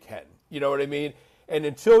job they can. You know what I mean? And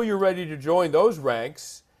until you're ready to join those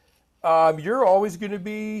ranks, you're always going to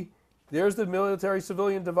be, there's the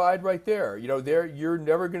military-civilian divide right there. You know, you're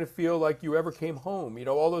never going to feel like you ever came home. You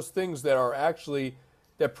know, all those things that are actually,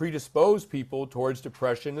 that predispose people towards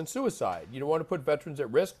depression and suicide. You don't want to put veterans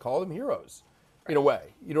at risk, call them heroes, in a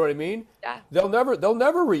way. You know what I mean? Yeah. They'll never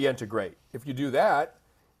reintegrate if you do that.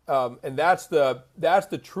 And that's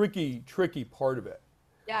the tricky part of it.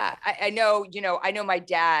 Yeah. I know, I know my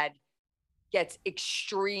dad gets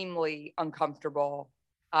extremely uncomfortable.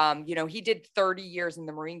 He did 30 years in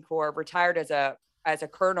the Marine Corps, retired as a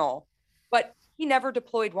colonel, but he never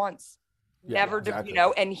deployed once. Yeah, Never, exactly.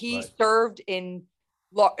 And he Right. served in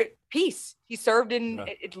peace. He served in,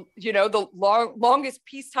 the longest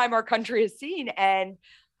peacetime our country has seen. And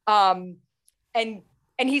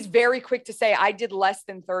he's very quick to say, I did less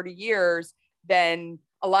than 30 years than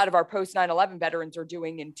a lot of our post 9/11 veterans are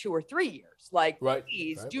doing in 2 or 3 years. Like, Right.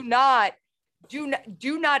 please Right. do not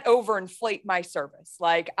overinflate my service.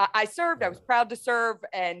 Like, I served, I was proud to serve,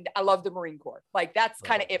 and I love the Marine Corps. Like, that's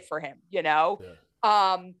kind of it for him, Yeah.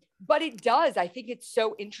 But it does. I think it's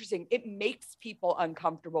so interesting. It makes people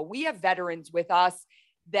uncomfortable. We have veterans with us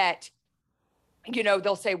that,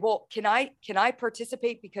 they'll say, well, can I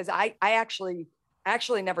participate? Because I actually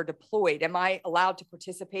never deployed. Am I allowed to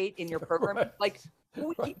participate in your program? Right. Like,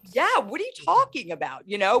 Right. yeah, what are you talking about?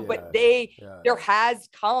 But there has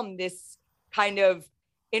come this kind of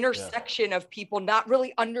intersection of people not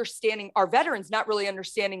really understanding, our veterans not really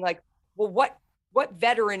understanding, like, well, what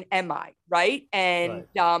veteran am I? Right. And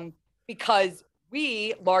because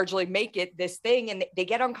we largely make it this thing, and they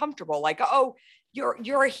get uncomfortable, like, oh,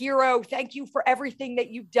 you're a hero. Thank you for everything that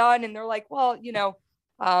you've done. And they're like, well,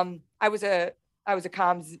 I was a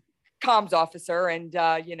comms officer, and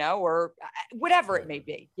or whatever it may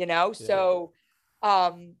be, so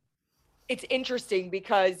it's interesting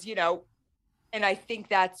because and I think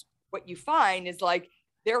that's what you find is, like,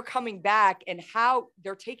 they're coming back, and how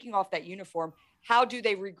they're taking off that uniform, how do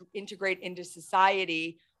they integrate into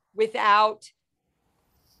society without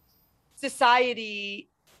society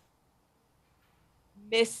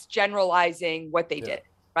misgeneralizing what they did,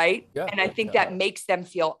 right? Yeah. And I think that makes them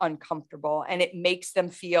feel uncomfortable, and it makes them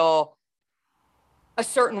feel a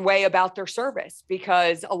certain way about their service,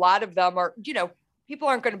 because a lot of them are, people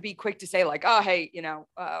aren't going to be quick to say, like, oh, hey,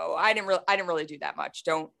 I didn't really do that much.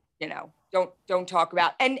 Don't talk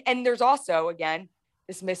about. And there's also, again,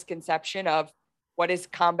 this misconception of what is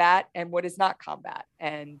combat and what is not combat.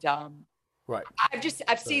 And Right.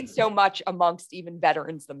 I've seen so much amongst even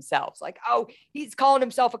veterans themselves, like, oh, he's calling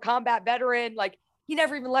himself a combat veteran. Like, he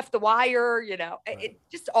never even left the wire, it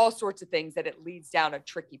just all sorts of things that it leads down a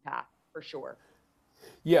tricky path for sure.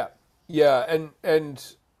 Yeah. Yeah.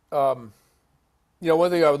 And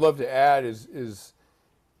one thing I would love to add is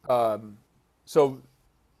so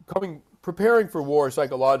preparing for war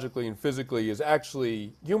psychologically and physically is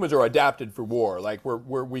actually, humans are adapted for war. Like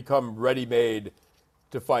we come ready-made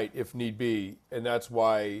to fight if need be, and that's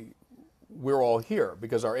why we're all here,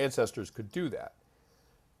 because our ancestors could do that.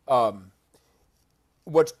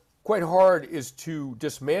 What's quite hard is to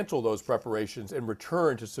dismantle those preparations and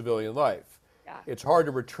return to civilian life. Yeah. It's hard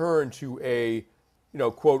to return to a,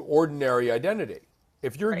 quote, ordinary identity.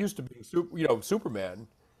 If you're used to being, Superman,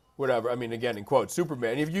 whatever, I mean, again, in quotes,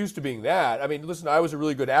 Superman, if you're used to being that, I mean, listen, I was a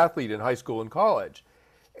really good athlete in high school and college,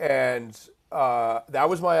 and that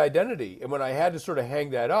was my identity. And when I had to sort of hang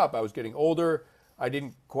that up, I was getting older. I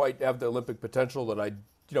didn't quite have the Olympic potential that I,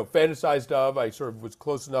 fantasized of. I sort of was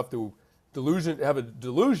close enough to have a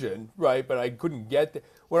delusion, right? But I couldn't get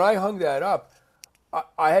when I hung that up,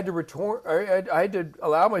 I had to return. I had to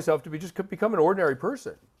allow myself to become an ordinary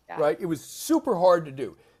person, right? It was super hard to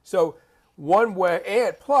do. So one way,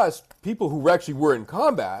 and plus people who actually were in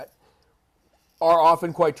combat are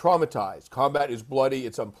often quite traumatized. Combat is bloody.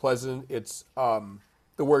 It's unpleasant. It's the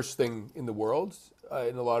worst thing in the world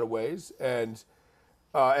in a lot of ways, and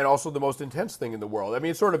also the most intense thing in the world. I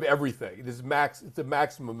mean, it's sort of everything. It's the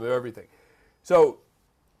maximum of everything. So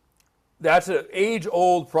that's an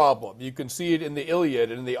age-old problem. You can see it in the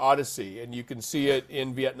Iliad and in the Odyssey, and you can see it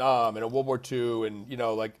in Vietnam and in World War II,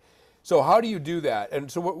 and so how do you do that?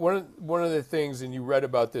 And so one of the things, and you read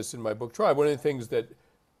about this in my book Tribe, one of the things that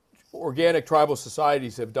organic tribal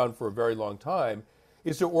societies have done for a very long time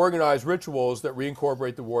is to organize rituals that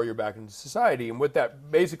reincorporate the warrior back into society. And what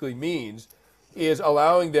that basically means is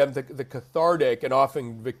allowing them the cathartic and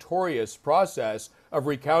often victorious process of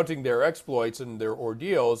recounting their exploits and their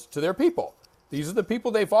ordeals to their people. These are the people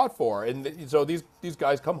they fought for. And so these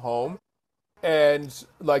guys come home, and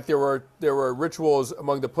like there were rituals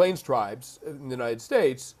among the Plains tribes in the United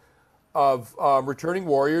States of returning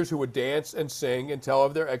warriors who would dance and sing and tell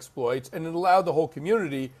of their exploits, and it allowed the whole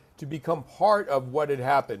community to become part of what had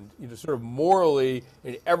happened. Sort of morally,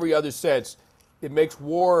 in every other sense, it makes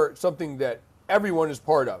war something that everyone is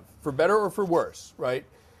part of, for better or for worse, right?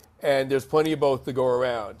 And there's plenty of both to go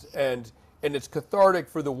around, and it's cathartic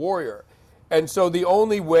for the warrior. And so the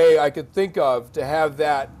only way I could think of to have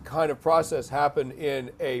that kind of process happen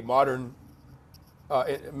in a modern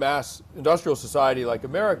mass industrial society like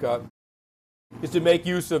America is to make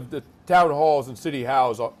use of the town halls and city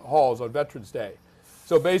halls on Veterans Day.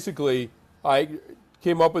 So basically, I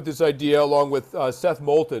came up with this idea along with Seth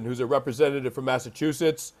Moulton, who's a representative from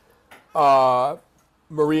Massachusetts,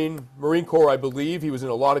 Marine Corps, I believe. He was in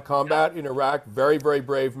a lot of combat in Iraq. Very, very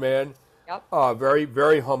brave man. Yep. Very,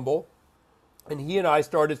 very humble. And he and I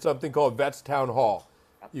started something called Vets Town Hall.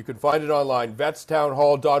 Yep. You can find it online,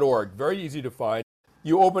 vetstownhall.org. Very easy to find.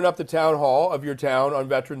 You open up the town hall of your town on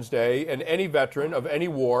Veterans Day, and any veteran of any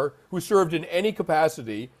war who served in any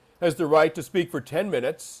capacity has the right to speak for 10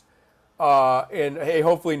 minutes in a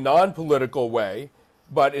hopefully non-political way,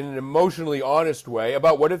 but in an emotionally honest way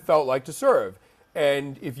about what it felt like to serve.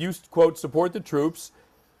 And if you, quote, support the troops,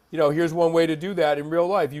 here's one way to do that in real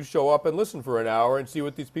life. You show up and listen for an hour and see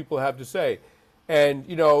what these people have to say. And,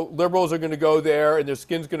 liberals are going to go there and their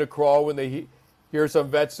skin's going to crawl when they hear some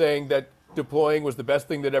vet saying that deploying was the best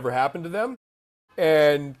thing that ever happened to them.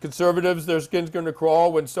 And conservatives, their skin's going to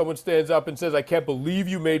crawl when someone stands up and says, I can't believe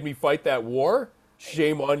you made me fight that war.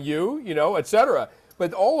 Shame on you, et cetera.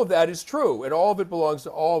 But all of that is true, and all of it belongs to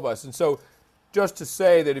all of us. And so just to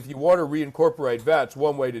say that if you want to reincorporate vets,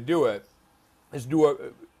 one way to do it is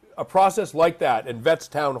do a process like that. In Vets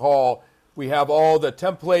Town Hall, we have all the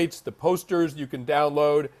templates, the posters you can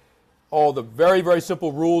download, all the very, very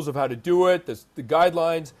simple rules of how to do it, the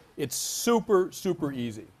guidelines. It's super, super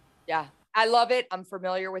easy. Yeah, I love it. I'm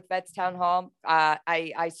familiar with Vets Town Hall.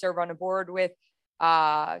 I serve on a board with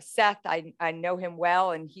Seth. I know him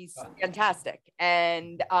well, and he's fantastic.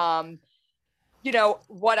 And,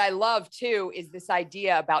 what I love too is this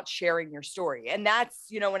idea about sharing your story. And that's,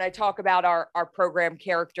 when I talk about our program,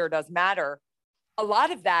 Character Does Matter, a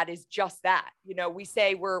lot of that is just that. We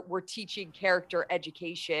say we're teaching character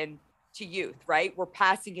education to youth, right? We're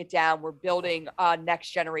passing it down. We're building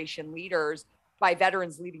next generation leaders by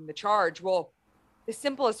veterans leading the charge. Well, the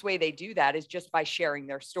simplest way they do that is just by sharing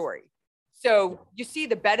their story. So you see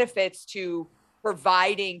the benefits to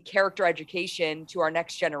providing character education to our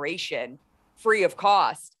next generation free of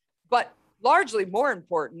cost. But largely more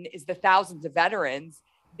important is the thousands of veterans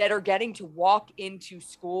that are getting to walk into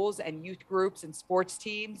schools and youth groups and sports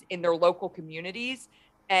teams in their local communities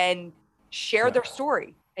and share their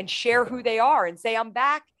story and share who they are and say, I'm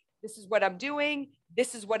back. This is what I'm doing.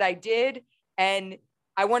 This is what I did. And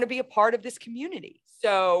I want to be a part of this community.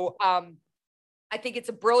 So I think it's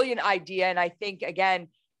a brilliant idea. And I think, again,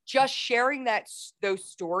 just sharing those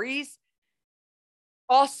stories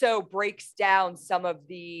also breaks down some of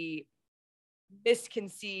the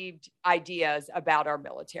misconceived ideas about our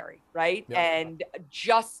military, right? Yeah. And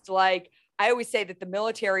just like I always say that the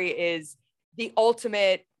military is the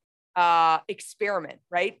ultimate experiment,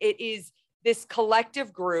 right? It is this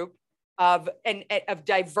collective group of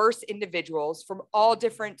diverse individuals from all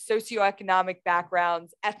different socioeconomic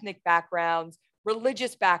backgrounds, ethnic backgrounds,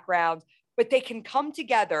 religious backgrounds, but they can come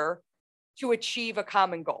together to achieve a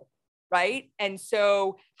common goal, right? And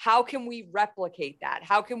so how can we replicate that?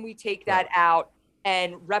 How can we take that out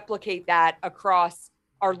and replicate that across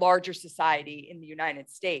our larger society in the United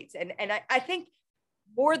States? And I think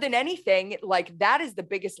more than anything, like that is the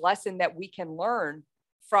biggest lesson that we can learn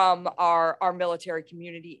from our military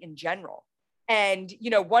community in general. And, you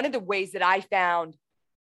know, one of the ways that I found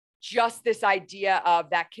just this idea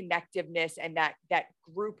of that connectiveness and that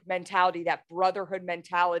group mentality, that brotherhood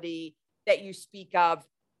mentality that you speak of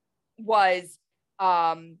was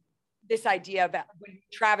this idea of when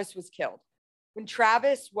Travis was killed. When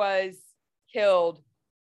Travis was killed,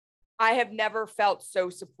 I have never felt so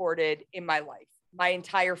supported in my life. My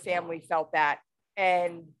entire family felt that.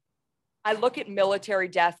 And I look at military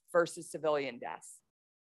death versus civilian deaths.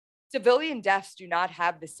 Civilian deaths do not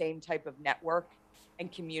have the same type of network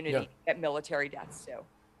and community that military deaths do.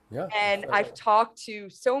 Yeah. And I've talked to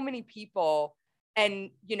so many people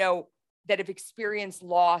and, you know, that have experienced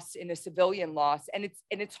loss in a civilian loss. And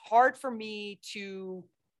it's hard for me to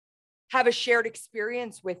have a shared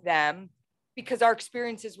experience with them because our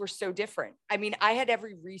experiences were so different. I mean, I had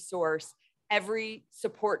every resource, every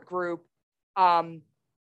support group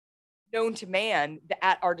known to man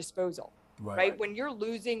at our disposal. Right. When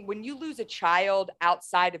you lose a child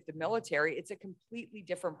outside of the military, it's a completely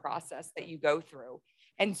different process that you go through.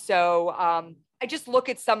 And so I just look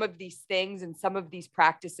at some of these things and some of these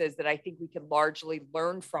practices that I think we can largely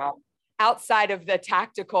learn from outside of the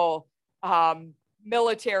tactical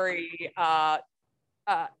military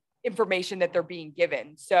information that they're being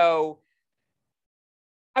given. So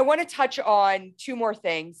I want to touch on two more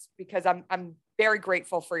things because I'm very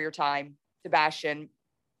grateful for your time, Sebastian.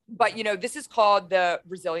 But, you know, this is called the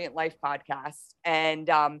Resilient Life Podcast. And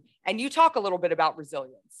you talk a little bit about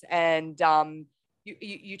resilience. And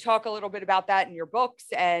you talk a little bit about that in your books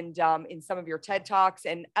and in some of your TED Talks.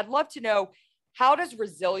 And I'd love to know, how does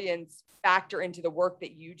resilience factor into the work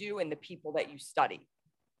that you do and the people that you study?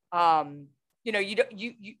 You know,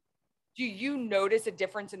 do you notice a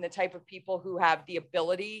difference in the type of people who have the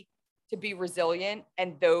ability to be resilient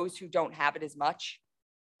and those who don't have it as much?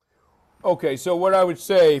 Okay, so what I would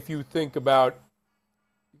say, if you think about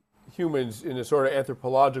humans in a sort of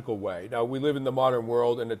anthropological way, now we live in the modern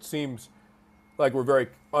world and it seems like we're very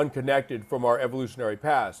unconnected from our evolutionary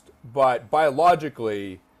past, but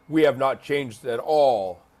biologically we have not changed at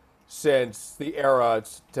all since the era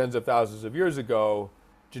tens of thousands of years ago.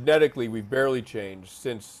 Genetically, we've barely changed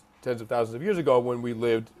since tens of thousands of years ago when we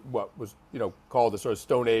lived what was, you know, called the sort of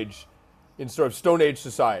Stone Age, in sort of Stone Age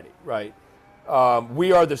society, right?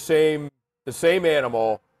 We are the same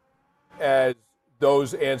animal as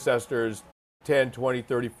those ancestors 10, 20,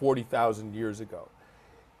 30, 40,000 years ago.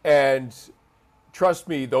 And trust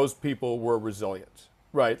me, those people were resilient,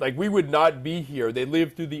 right? Like we would not be here. They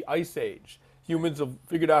lived through the Ice Age. Humans have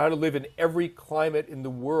figured out how to live in every climate in the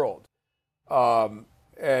world.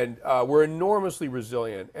 And we're enormously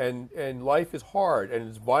resilient. And life is hard and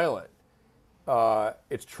it's violent.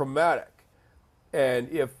 It's traumatic. And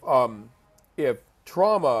if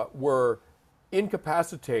trauma were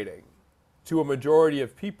incapacitating to a majority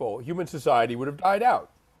of people, human society would have died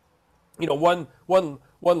out. You know, one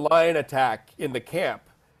lion attack in the camp,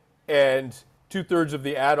 and 2/3 of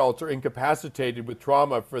the adults are incapacitated with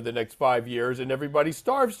trauma for the next 5 years, and everybody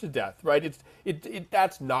starves to death. Right?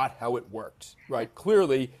 That's not how it works. Right?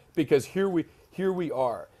 Clearly, because here we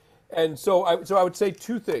are, and so I would say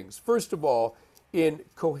two things. First of all, in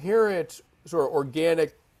coherent sort of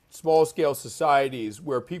organic small-scale societies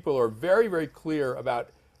where people are very, very clear about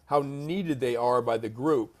how needed they are by the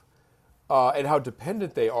group and how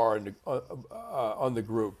dependent they are on the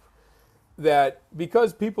group, that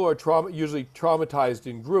because people are usually traumatized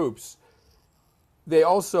in groups, they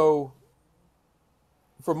also,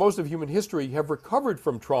 for most of human history, have recovered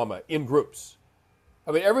from trauma in groups.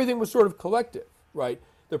 I mean, everything was sort of collective, right?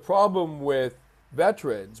 The problem with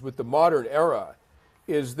veterans, with the modern era,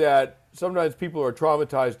 is that sometimes people are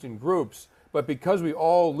traumatized in groups, but because we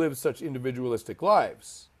all live such individualistic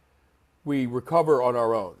lives, we recover on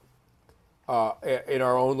our own, in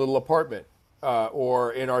our own little apartment,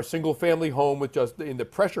 or in our single family home with just in the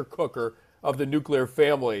pressure cooker of the nuclear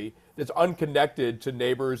family that's unconnected to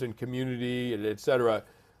neighbors and community and et cetera.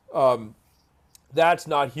 That's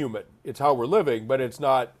not human. It's how we're living, but it's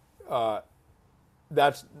not.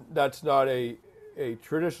 That's not a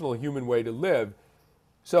traditional human way to live.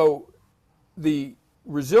 So the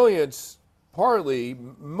resilience partly,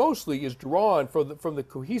 mostly, is drawn from the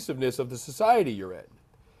cohesiveness of the society you're in.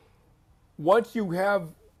 Once you have,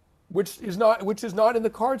 which is not in the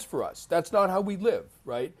cards for us. That's not how we live,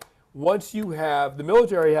 right? Once you have, the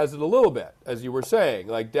military has it a little bit, as you were saying,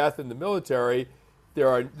 like death in the military. There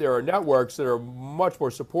are networks that are much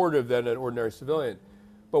more supportive than an ordinary civilian.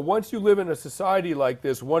 But once you live in a society like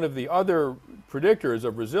this, one of the other predictors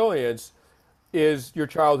of resilience is your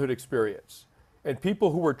childhood experience. And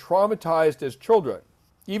people who were traumatized as children,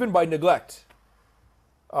 even by neglect,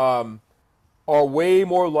 are way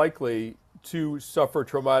more likely to suffer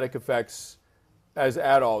traumatic effects as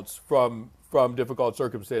adults from difficult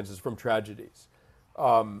circumstances, from tragedies.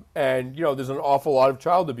 And there's an awful lot of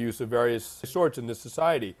child abuse of various sorts in this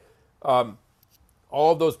society.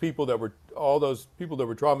 All those people that were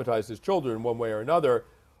traumatized as children in one way or another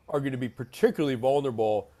are going to be particularly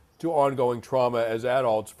vulnerable to ongoing trauma as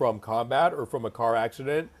adults from combat or from a car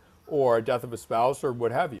accident or a death of a spouse or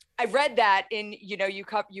what have you. I read that in, you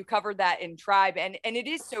covered that in Tribe, and it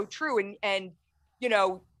is so true. And we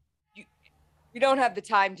don't have the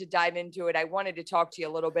time to dive into it. I wanted to talk to you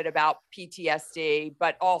a little bit about PTSD,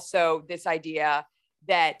 but also this idea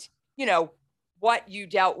that, what you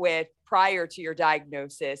dealt with prior to your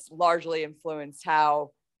diagnosis largely influenced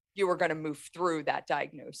how you were going to move through that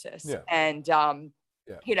diagnosis. Yeah. And,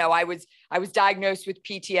 I was diagnosed with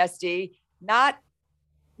PTSD not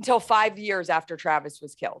until 5 years after Travis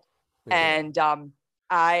was killed. Mm-hmm. And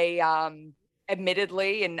I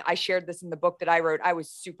admittedly, and I shared this in the book that I wrote, I was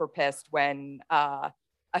super pissed when a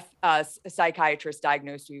psychiatrist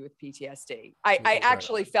diagnosed me with PTSD. I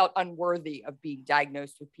actually felt unworthy of being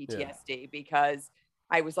diagnosed with PTSD because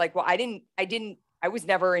I was like, well, I was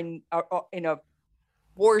never in a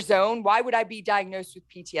war zone. Why would I be diagnosed with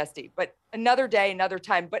PTSD? But another day, another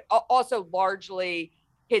time, but also largely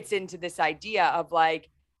hits into this idea of like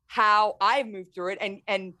how I've moved through it,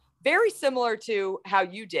 and very similar to how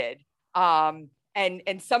you did. And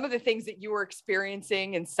some of the things that you were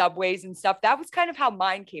experiencing in subways and stuff, that was kind of how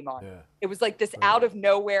mine came on. Yeah. It was like this out of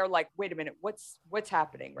nowhere, like, wait a minute, what's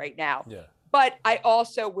happening right now? Yeah. But I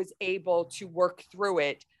also was able to work through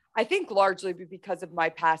it, I think largely because of my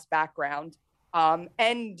past background,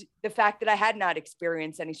 and the fact that I had not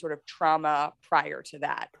experienced any sort of trauma prior to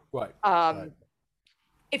that. Right.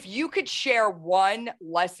 If you could share one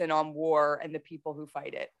lesson on war and the people who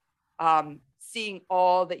fight it, seeing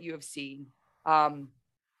all that you have seen,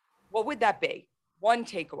 what would that be? One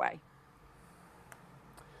takeaway.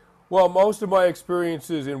 Well, most of my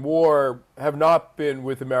experiences in war have not been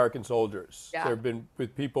with American soldiers. Yeah. They've been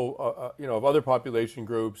with people, of other population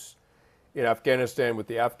groups, in Afghanistan with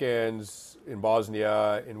the Afghans, in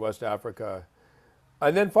Bosnia, in West Africa,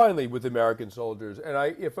 and then finally with American soldiers.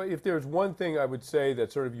 And if there's one thing I would say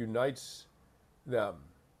that sort of unites them,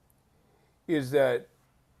 is that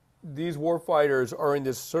these warfighters are in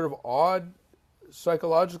this sort of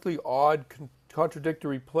psychologically odd,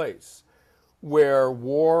 contradictory place, where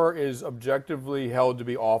war is objectively held to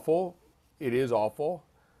be awful. It is awful.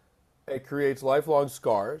 It creates lifelong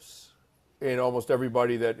scars in almost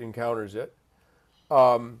everybody that encounters it.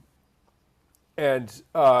 And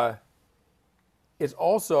it's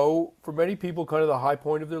also, for many people, kind of the high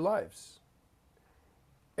point of their lives.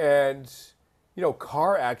 And,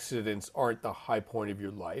 car accidents aren't the high point of your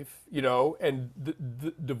life, and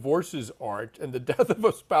the divorces aren't, and the death of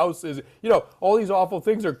a spouse is, all these awful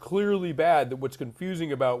things are clearly bad. That what's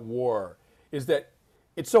confusing about war is that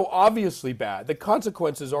it's so obviously bad. The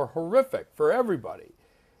consequences are horrific for everybody.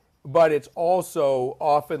 But it's also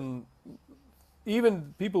often,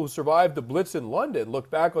 even people who survived the Blitz in London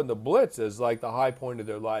look back on the Blitz as like the high point of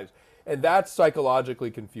their lives. And that's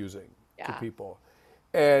psychologically confusing to people.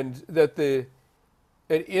 And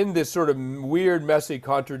in this sort of weird, messy,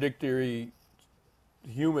 contradictory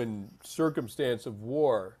human circumstance of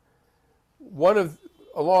war,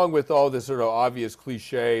 along with all this sort of obvious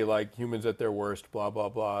cliche, like humans at their worst, blah, blah,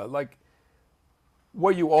 blah, like,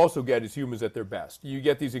 what you also get is humans at their best. You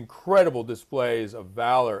get these incredible displays of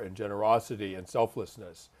valor and generosity and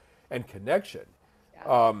selflessness and connection.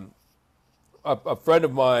 Yeah. A friend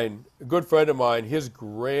of mine, a good friend of mine, his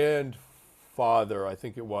grandfather, I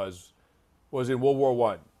think it was in World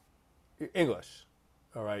War I, English.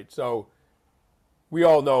 All right, so we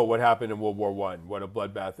all know what happened in World War I, what a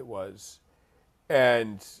bloodbath it was.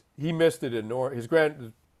 And he missed it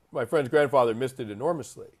my friend's grandfather missed it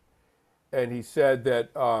enormously. and he said that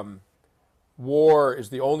war is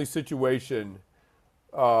the only situation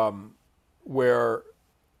where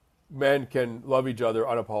men can love each other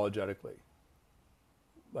unapologetically,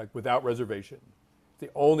 like without reservation. It's the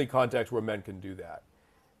only context where men can do that.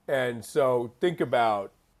 And so think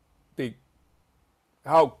about the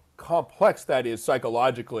how complex that is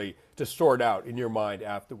psychologically to sort out in your mind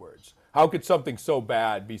afterwards. How could something so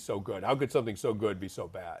bad be so good? How could something so good be so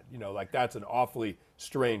bad? Like that's an awfully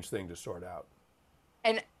strange thing to sort out.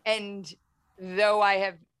 And though I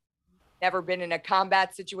have never been in a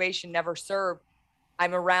combat situation, never served,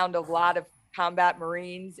 I'm around a lot of combat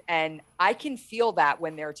Marines, and I can feel that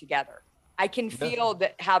when they're together. I can feel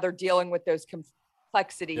that how they're dealing with those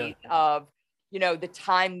complexities of, the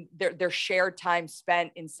time, their shared time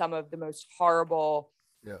spent in some of the most horrible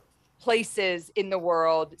places in the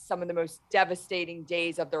world, some of the most devastating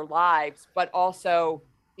days of their lives, but also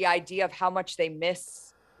the idea of how much they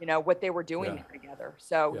miss, what they were doing there together.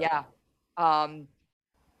 So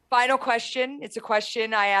final question. It's a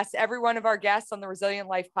question I asked every one of our guests on the Resilient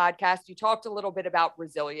Life podcast. You talked a little bit about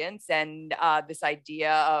resilience and this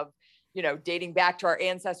idea of, dating back to our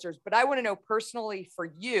ancestors, but I want to know personally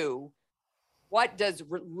for you, what does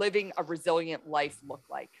living a resilient life look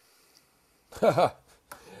like?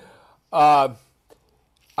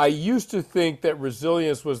 I used to think that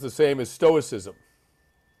resilience was the same as stoicism,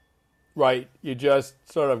 right? You just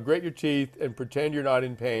sort of grit your teeth and pretend you're not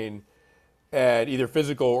in pain, and either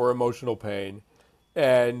physical or emotional pain.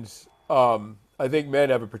 And I think men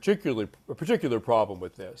have a particular problem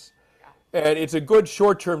with this. And it's a good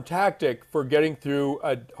short-term tactic for getting through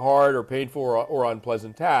a hard or painful or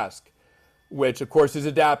unpleasant task, which of course is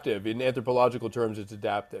adaptive. In anthropological terms, it's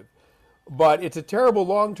adaptive. But it's a terrible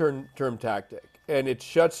long-term tactic, and it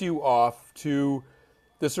shuts you off to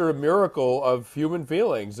the sort of miracle of human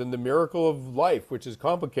feelings and the miracle of life, which is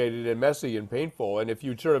complicated and messy and painful. And if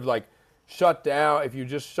you sort of like if you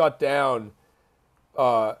just shut down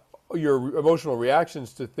your emotional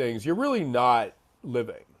reactions to things, you're really not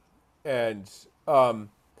living. And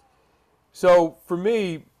so for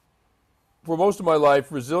me, for most of my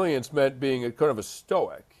life, resilience meant being a kind of a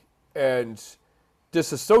stoic and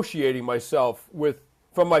disassociating myself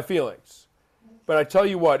from my feelings. But I tell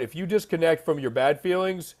you what, if you disconnect from your bad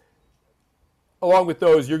feelings, along with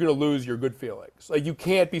those, you're going to lose your good feelings. Like you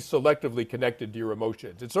can't be selectively connected to your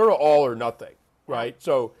emotions. It's sort of all or nothing, right?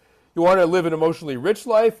 So you want to live an emotionally rich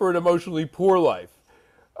life or an emotionally poor life.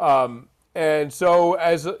 And so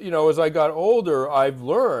as I got older, I've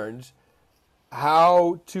learned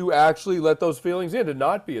how to actually let those feelings in, to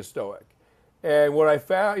not be a stoic. And what I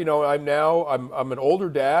found, I'm an older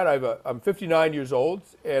dad. I'm 59 years old,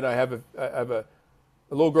 and I have a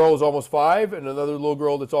little girl who's almost 5 and another little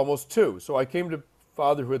girl that's almost 2. So I came to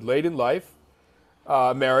fatherhood late in life,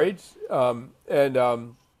 married, and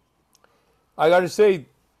I got to say,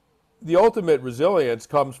 the ultimate resilience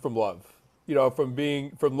comes from love.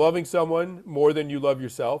 From loving someone more than you love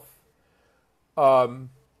yourself,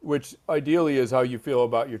 which ideally is how you feel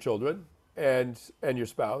about your children and your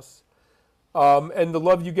spouse. And the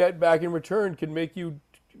love you get back in return can make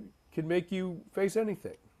you face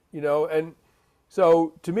anything, And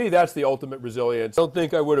so to me, that's the ultimate resilience. I don't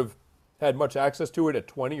think I would have had much access to it at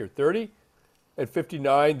 20 or 30. At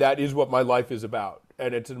 59, that is what my life is about,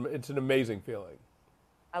 and it's an amazing feeling.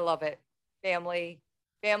 I love it.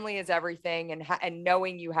 Family is everything, and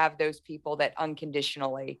knowing you have those people that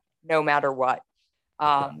unconditionally, no matter what,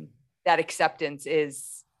 that acceptance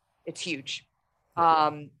it's huge.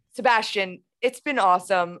 Sebastian, it's been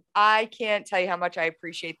awesome. I can't tell you how much I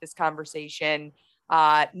appreciate this conversation.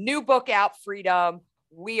 New book out, Freedom.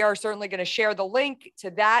 We are certainly going to share the link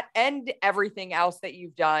to that and everything else that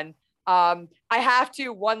you've done. One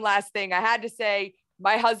last thing I had to say,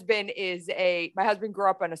 my husband grew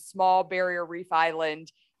up on a small barrier reef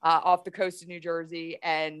island off the coast of New Jersey.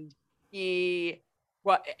 And he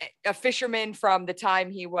was a fisherman from the time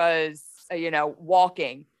he was,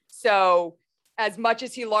 walking. So as much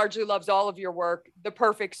as he largely loves all of your work, The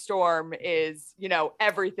Perfect Storm is,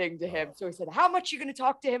 everything to him. So he said, how much are you going to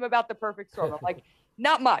talk to him about The Perfect Storm? I'm like,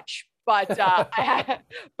 not much, but I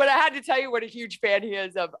had to tell you what a huge fan he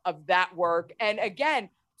is of that work. And again,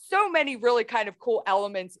 so many really kind of cool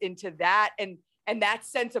elements into that and that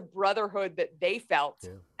sense of brotherhood that they felt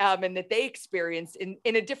and that they experienced in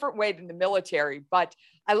a different way than the military. But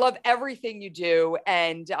I love everything you do,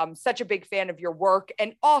 and I'm such a big fan of your work,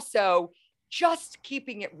 and also just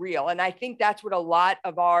keeping it real. And I think that's what a lot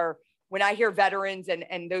of when I hear veterans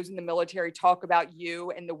and those in the military talk about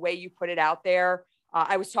you and the way you put it out there.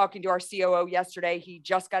 I was talking to our COO yesterday. He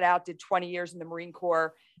just got out, did 20 years in the Marine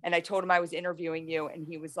Corps. And I told him I was interviewing you. And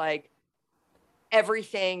he was like,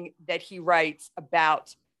 everything that he writes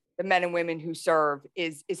about the men and women who serve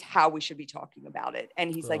is how we should be talking about it.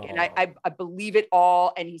 And he's like, and I believe it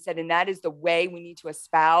all. And he said, and that is the way we need to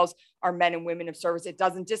espouse our men and women of service. It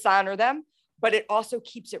doesn't dishonor them, but it also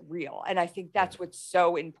keeps it real. And I think that's what's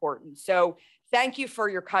so important. So thank you for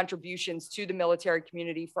your contributions to the military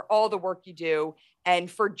community, for all the work you do,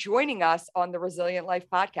 and for joining us on the Resilient Life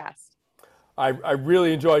podcast. I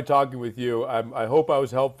really enjoyed talking with you. I hope I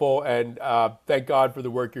was helpful, and thank God for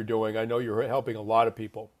the work you're doing. I know you're helping a lot of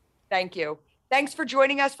people. Thank you. Thanks for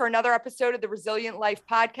joining us for another episode of the Resilient Life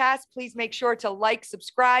podcast. Please make sure to like,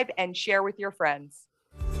 subscribe, and share with your friends.